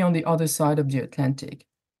 especially on the other side of the Atlantic.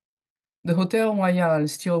 The Hotel Royal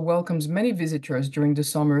still welcomes many visitors during the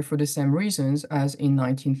summer for the same reasons as in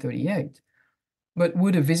 1938. But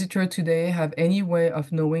would a visitor today have any way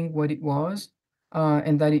of knowing what it was,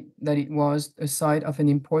 and that it was a site of an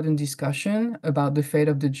important discussion about the fate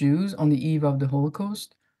of the Jews on the eve of the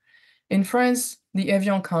Holocaust? In France, the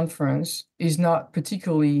Evian Conference is not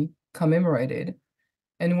particularly commemorated,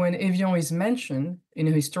 and when Evian is mentioned in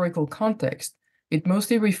a historical context, it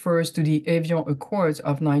mostly refers to the Evian Accords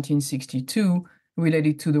of 1962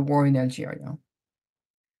 related to the war in Algeria.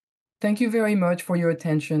 Thank you very much for your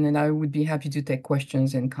attention, and I would be happy to take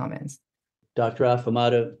questions and comments. Dr.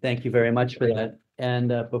 Afoumado, thank you very much for that. And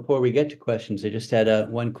before we get to questions, I just had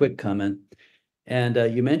one quick comment. And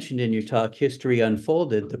you mentioned in your talk, History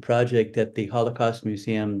Unfolded, the project that the Holocaust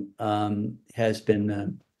Museum has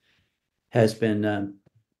been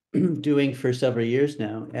doing for several years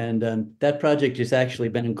now. And that project has actually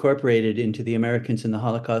been incorporated into the Americans in the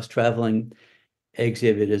Holocaust Traveling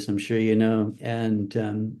exhibit, as I'm sure you know.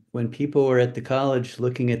 And when people were at the college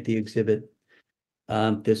looking at the exhibit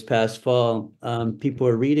this past fall, people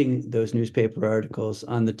were reading those newspaper articles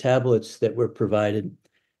on the tablets that were provided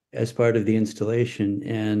as part of the installation.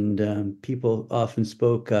 And people often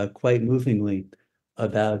spoke quite movingly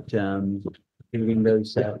about reading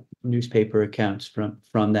those newspaper accounts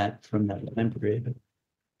from that time period.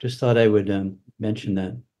 Just thought I would mention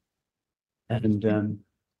that. And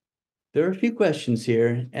there are a few questions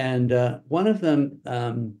here, and one of them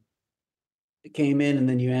came in, and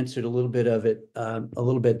then you answered a little bit of it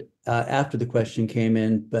after the question came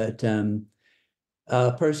in. But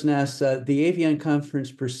a person asks, the Evian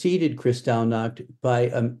Conference preceded Kristallnacht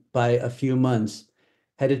by a few months.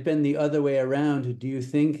 Had it been the other way around, do you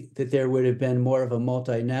think that there would have been more of a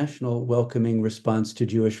multinational welcoming response to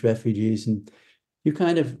Jewish refugees? And you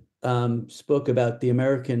kind of spoke about the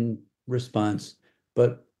American response,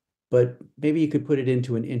 but maybe you could put it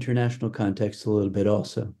into an international context a little bit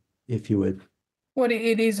also, if you would. Well,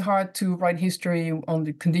 it is hard to write history on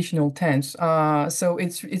the conditional tense. So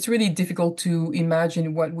it's really difficult to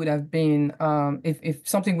imagine what would have been if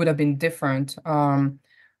something would have been different.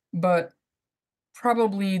 But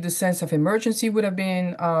probably the sense of emergency would have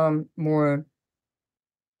been more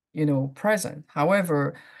present.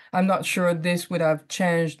 However, I'm not sure this would have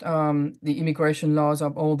changed the immigration laws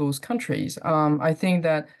of all those countries. I think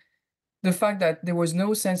that the fact that there was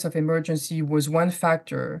no sense of emergency was one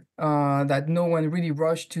factor, that no one really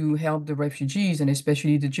rushed to help the refugees, and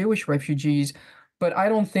especially the Jewish refugees. But I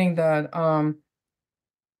don't think that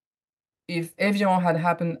if Evian had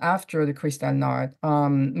happened after the Kristallnacht,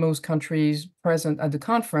 most countries present at the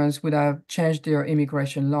conference would have changed their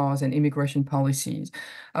immigration laws and immigration policies.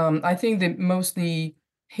 I think they mostly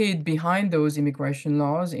hid behind those immigration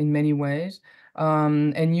laws in many ways,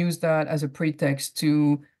 and used that as a pretext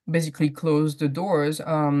to basically close the doors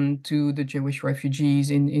to the Jewish refugees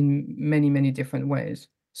in many, many different ways.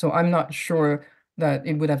 So I'm not sure that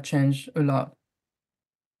it would have changed a lot.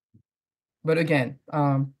 But again,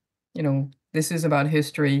 this is about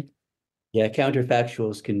history. Yeah,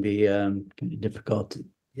 counterfactuals can be difficult,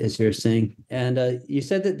 as you're saying. And you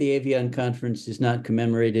said that the Evian Conference is not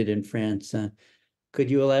commemorated in France. Could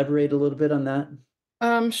you elaborate a little bit on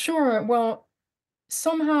that? Sure. Well,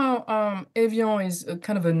 somehow Evian is a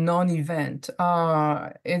kind of a non-event.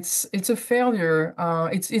 It's a failure.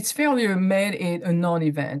 Its failure made it a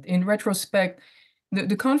non-event. In retrospect,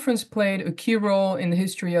 the conference played a key role in the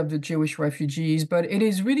history of the Jewish refugees, but it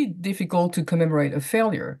is really difficult to commemorate a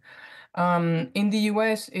failure. In the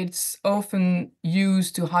US, it's often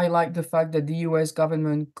used to highlight the fact that the US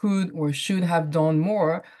government could or should have done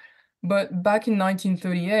more. But back in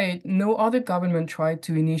 1938, no other government tried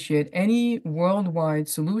to initiate any worldwide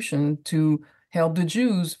solution to help the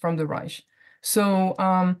Jews from the Reich. So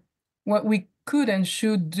what we could and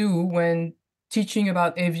should do when teaching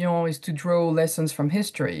about Evian is to draw lessons from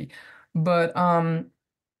history. But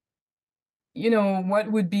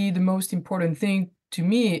what would be the most important thing to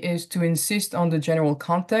me is to insist on the general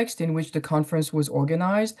context in which the conference was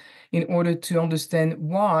organized in order to understand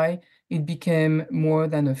why it became more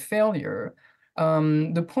than a failure.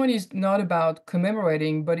 The point is not about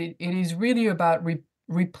commemorating, but it is really about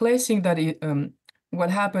replacing that what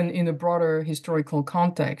happened in a broader historical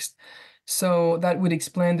context. So that would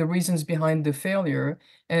explain the reasons behind the failure.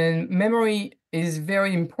 And memory is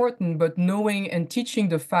very important, but knowing and teaching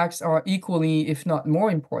the facts are equally, if not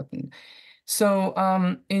more important. So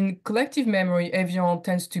in collective memory, Evian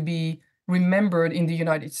tends to be remembered in the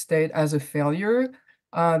United States as a failure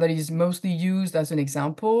that is mostly used as an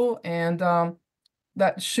example, and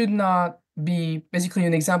that should not be basically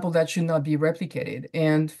an example that should not be replicated.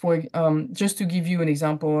 And for just to give you an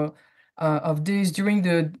example of this, during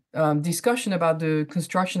the discussion about the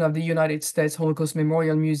construction of the United States Holocaust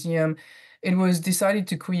Memorial Museum, it was decided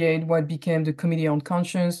to create what became the Committee on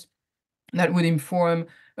Conscience that would inform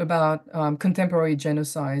about contemporary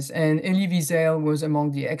genocides. And Elie Wiesel was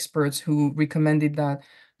among the experts who recommended that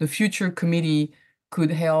the future committee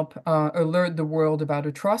could help alert the world about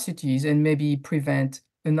atrocities and maybe prevent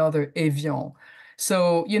another Evian.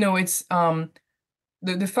 So, it's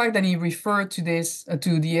the fact that he referred to this,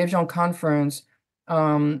 to the Evian conference,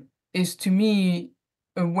 is to me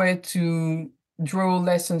a way to draw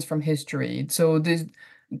lessons from history. So this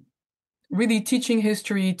really teaching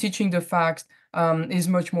history, teaching the facts, is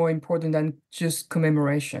much more important than just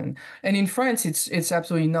commemoration. And in France, it's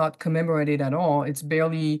absolutely not commemorated at all. It's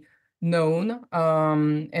barely known.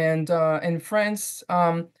 And France,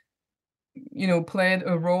 played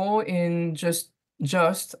a role in just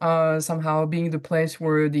somehow being the place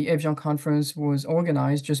where the Evian conference was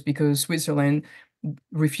organized, just because Switzerland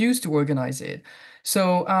refused to organize it.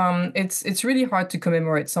 So it's really hard to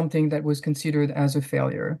commemorate something that was considered as a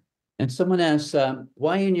failure. And someone asks,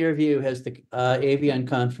 why, in your view, has the Evian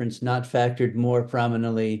Conference not factored more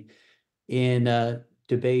prominently in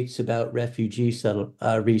debates about refugee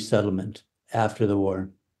resettlement after the war?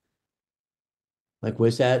 Like,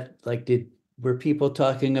 were people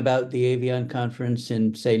talking about the Evian Conference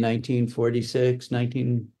in, say, 1946,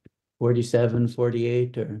 1947,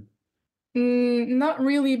 48, or? Not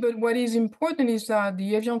really, but what is important is that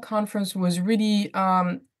the Evian Conference was really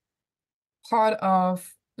part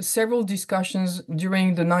of several discussions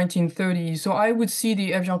during the 1930s. So I would see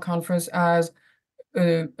the Evian Conference as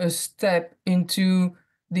a step into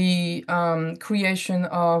the creation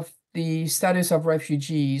of the status of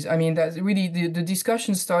refugees. I mean, that's really the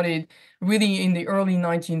discussion started really in the early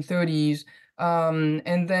 1930s.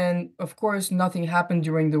 And then, of course, nothing happened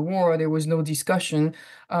during the war. There was no discussion.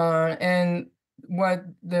 And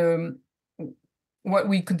what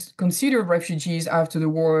we could consider refugees after the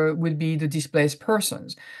war would be the displaced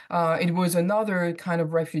persons. It was another kind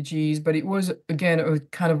of refugees, but it was, again, a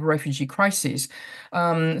kind of refugee crisis.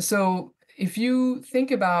 So if you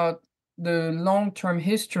think about the long-term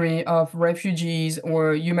history of refugees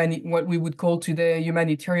or what we would call today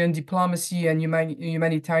humanitarian diplomacy and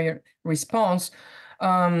humanitarian response,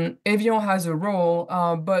 Evian has a role,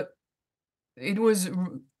 but it was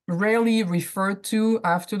rarely referred to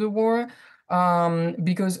after the war,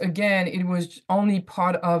 because again, it was only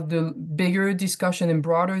part of the bigger discussion and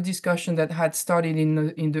broader discussion that had started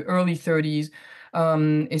in the early 30s,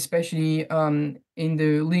 especially in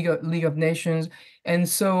the League of Nations. And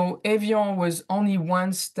so Evian was only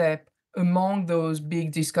one step among those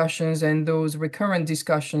big discussions and those recurrent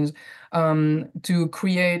discussions to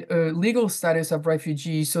create a legal status of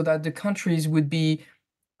refugees so that the countries would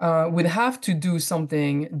have to do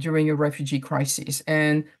something during a refugee crisis,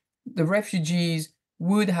 and the refugees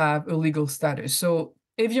would have a legal status. So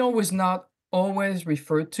Evian was not always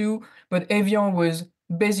referred to, but Evian was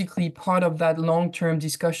basically part of that long-term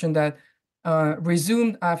discussion that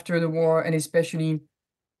resumed after the war, and especially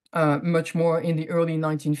much more in the early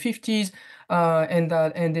 1950s, and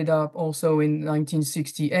that ended up also in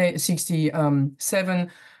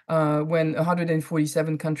 1967, when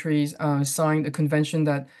 147 countries signed a convention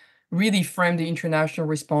that really framed the international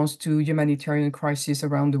response to humanitarian crisis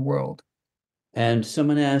around the world. And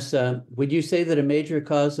someone asked, would you say that a major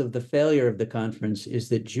cause of the failure of the conference is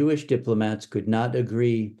that Jewish diplomats could not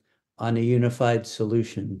agree on a unified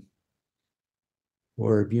solution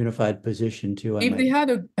or unified position too? If they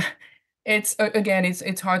had it's again,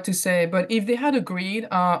 it's hard to say, but if they had agreed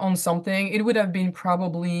on something, it would have been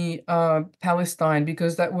probably Palestine,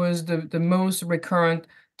 because that was the most recurrent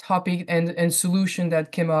topic and solution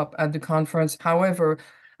that came up at the conference. However,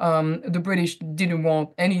 the British didn't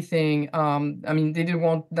want anything. I mean, they didn't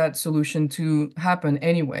want that solution to happen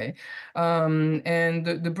anyway. And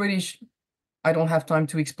the British, I don't have time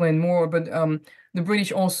to explain more, but the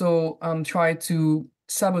British also tried to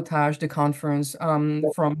sabotage the conference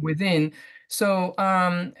from within. So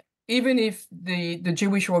even if the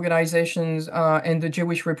Jewish organizations and the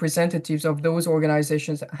Jewish representatives of those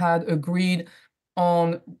organizations had agreed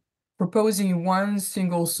on proposing one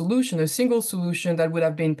single solution, a single solution that would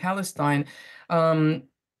have been Palestine, I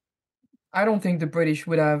don't think the British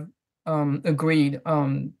would have agreed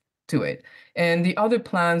to it. And the other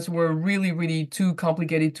plans were really, really too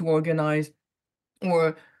complicated to organize,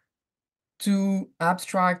 or too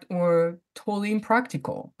abstract, or totally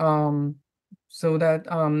impractical. So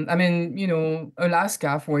that, I mean, you know,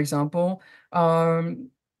 Alaska, for example,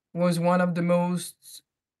 was one of the most,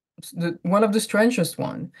 one of the strangest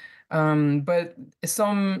one. But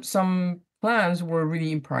some plans were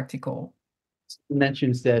really impractical. It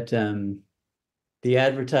mentions that the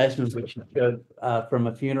advertisement, which showed from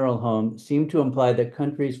a funeral home, seemed to imply that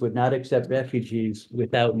countries would not accept refugees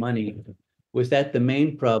without money. Was that the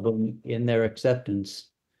main problem in their acceptance?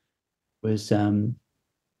 Was,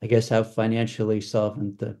 I guess, how financially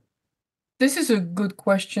solvent the... This is a good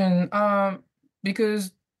question,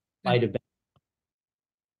 because might have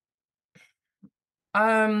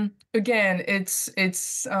been. Again,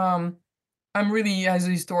 it's I'm really, as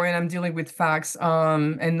a historian, I'm dealing with facts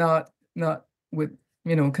and not with,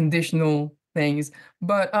 you know, conditional things.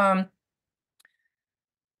 But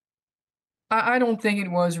I don't think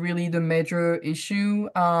it was really the major issue,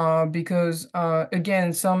 because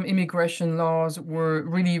again, some immigration laws were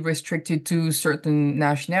really restricted to certain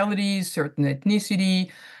nationalities, certain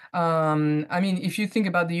ethnicity. I mean, if you think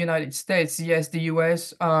about the United States, yes, the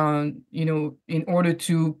US, you know, in order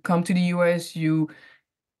to come to the US, you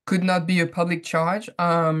could not be a public charge.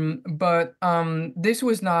 But this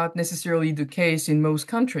was not necessarily the case in most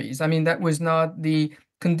countries. I mean, that was not the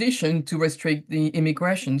condition to restrict the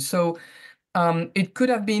immigration. So it could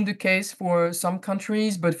have been the case for some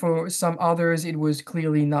countries, but for some others, it was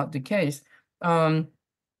clearly not the case.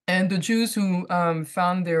 And the Jews who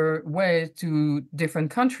found their way to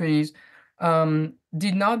different countries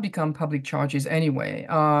did not become public charges anyway.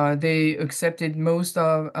 They accepted most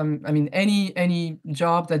of, I mean, any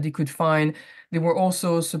job that they could find. They were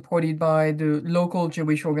also supported by the local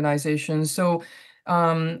Jewish organizations. So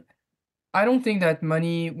I don't think that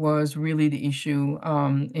money was really the issue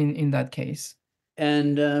in that case.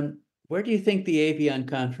 And where do you think the Evian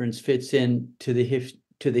Conference fits in to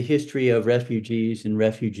the history of refugees and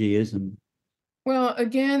refugeeism? Well,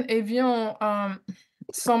 again, Evian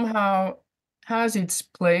somehow has its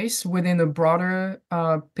place within a broader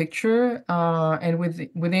picture and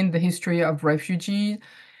within the history of refugees.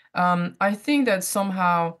 I think that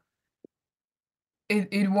somehow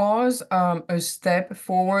it was a step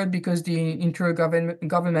forward because the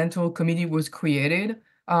Intergovernmental Committee was created.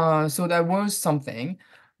 So that was something.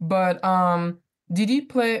 But did it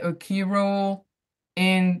play a key role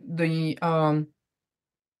in the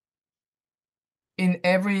in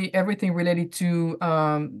everything related to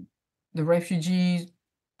the refugees,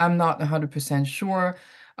 I'm not 100% sure.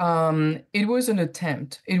 It was an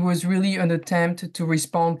attempt. It was really an attempt to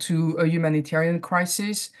respond to a humanitarian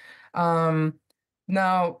crisis.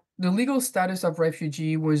 Now, the legal status of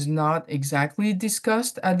refugee was not exactly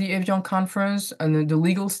discussed at the Evian Conference, and the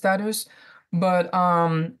legal status, but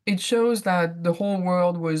it shows that the whole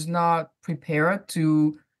world was not prepared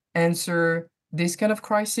to answer this kind of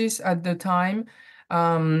crisis at the time.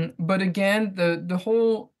 But again, the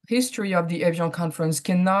whole history of the Evian Conference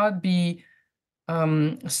cannot be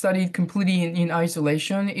studied completely in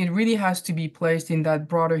isolation. It really has to be placed in that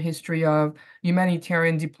broader history of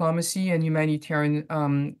humanitarian diplomacy and humanitarian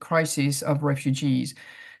crisis of refugees.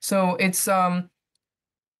 So it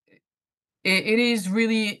is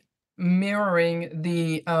really mirroring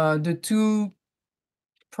the two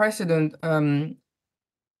precedent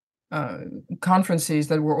conferences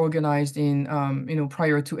that were organized in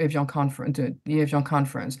prior to Evian Conference, the Evian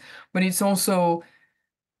Conference, but it's also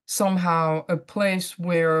somehow a place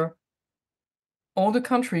where all the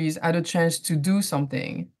countries had a chance to do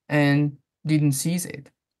something and didn't seize it.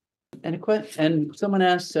 And someone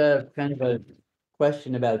asked kind of a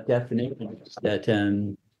question about definitions that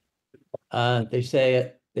they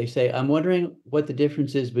say, I'm wondering what the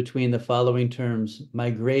difference is between the following terms: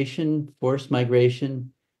 migration, forced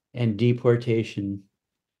migration, and deportation.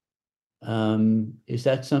 Is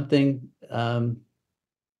that something?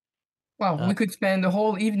 Well, we could spend the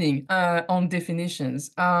whole evening on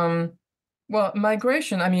definitions. Well,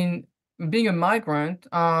 migration, I mean, being a migrant,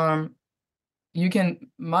 you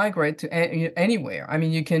can migrate to anywhere. I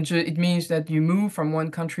mean, it means that you move from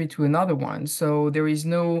one country to another one. So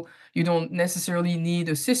you don't necessarily need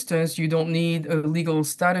assistance. You don't need a legal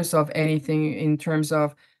status of anything in terms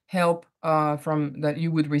of help that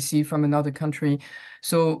you would receive from another country.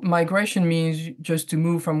 So migration means just to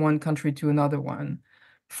move from one country to another one.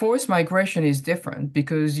 Forced migration is different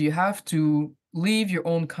because you have to leave your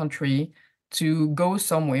own country to go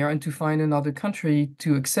somewhere and to find another country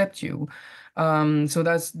to accept you. So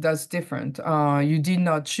that's different. You did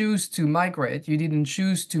not choose to migrate. You didn't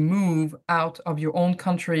choose to move out of your own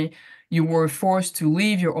country. You were forced to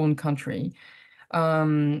leave your own country.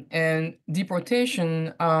 And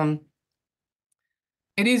deportation,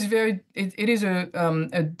 it is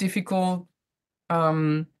a difficult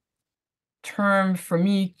term for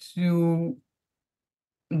me to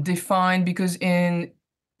define, because in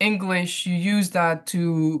English you use that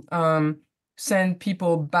to send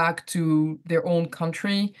people back to their own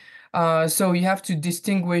country. So you have to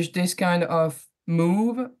distinguish this kind of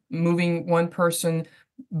moving one person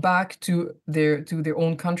back to their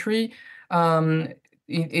own country.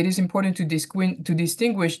 It is important to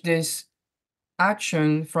distinguish this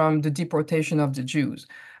action from the deportation of the Jews.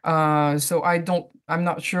 So I'm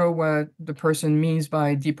not sure what the person means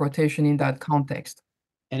by deportation in that context.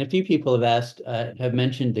 And a few people have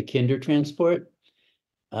mentioned the kinder transport.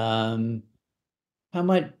 How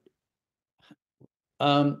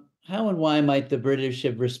and why might the British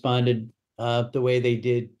have responded the way they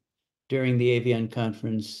did during the Evian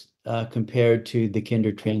Conference compared to the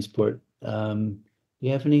kinder transport? Do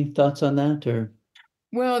you have any thoughts on that, or?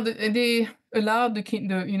 Well, they allowed the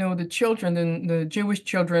children, the Jewish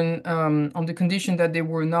children, on the condition that they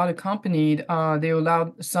were not accompanied. They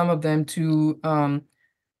allowed some of them to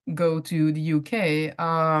go to the UK,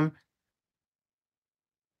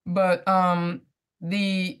 but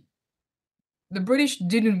the British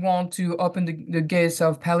didn't want to open the gates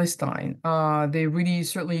of Palestine. They really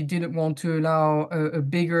certainly didn't want to allow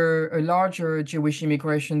a larger Jewish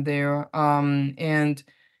immigration there. And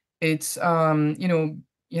it's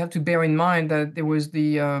you have to bear in mind that there was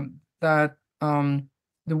the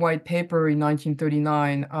white paper in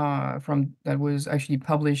 1939 that was actually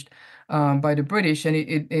published by the British, and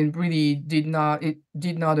it really did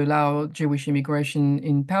not allow Jewish immigration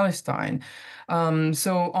in Palestine.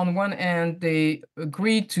 So on one end, they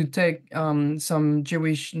agreed to take some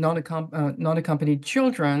Jewish non-accompanied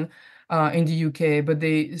children in the UK, but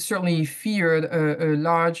they certainly feared a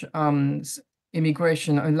large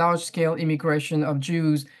large-scale immigration of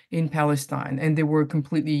Jews in Palestine, and they were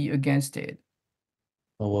completely against it.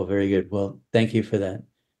 Oh, well, very good. Well, thank you for that.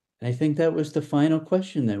 And I think that was the final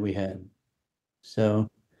question that we had. So,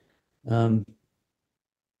 I've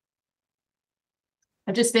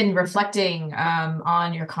just been reflecting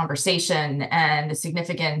on your conversation and the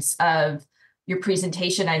significance of your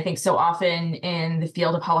presentation. I think so often in the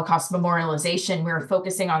field of Holocaust memorialization, we're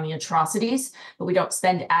focusing on the atrocities, but we don't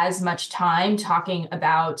spend as much time talking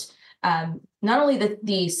about not only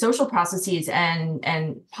the social processes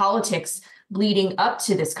and politics leading up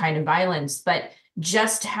to this kind of violence, but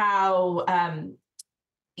just how,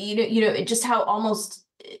 just how almost,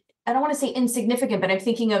 I don't want to say insignificant, but I'm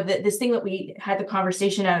thinking of this thing that we had the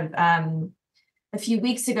conversation of a few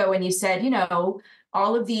weeks ago when you said,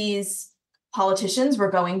 all of these politicians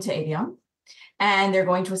were going to Evian and they're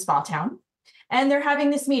going to a spa town and they're having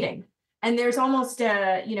this meeting. And there's almost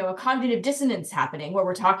a cognitive dissonance happening where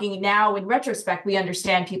we're talking now in retrospect, we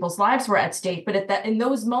understand people's lives were at stake, but in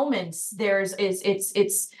those moments,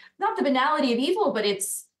 it's not the banality of evil, but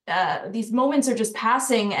it's these moments are just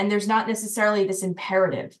passing and there's not necessarily this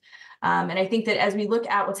imperative. And I think that as we look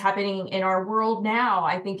at what's happening in our world now,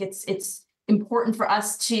 I think it's important for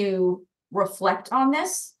us to reflect on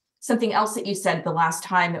this. Something else that you said the last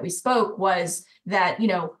time that we spoke was that,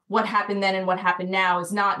 what happened then and what happened now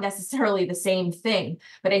is not necessarily the same thing.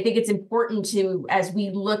 But I think it's important to, as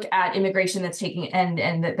we look at immigration that's taking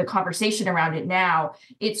and the conversation around it now,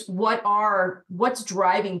 it's what's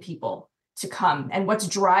driving people to come and what's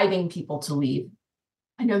driving people to leave.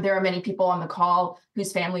 I know there are many people on the call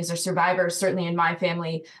whose families are survivors. Certainly in my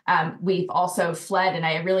family, we've also fled. And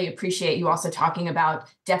I really appreciate you also talking about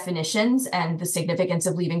definitions and the significance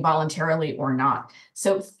of leaving voluntarily or not.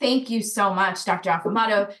 So thank you so much, Dr.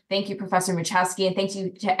 Afoumado. Thank you, Professor Muchowski. And thank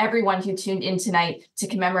you to everyone who tuned in tonight to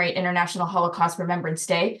commemorate International Holocaust Remembrance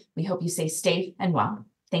Day. We hope you stay safe and well.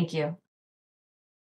 Thank you.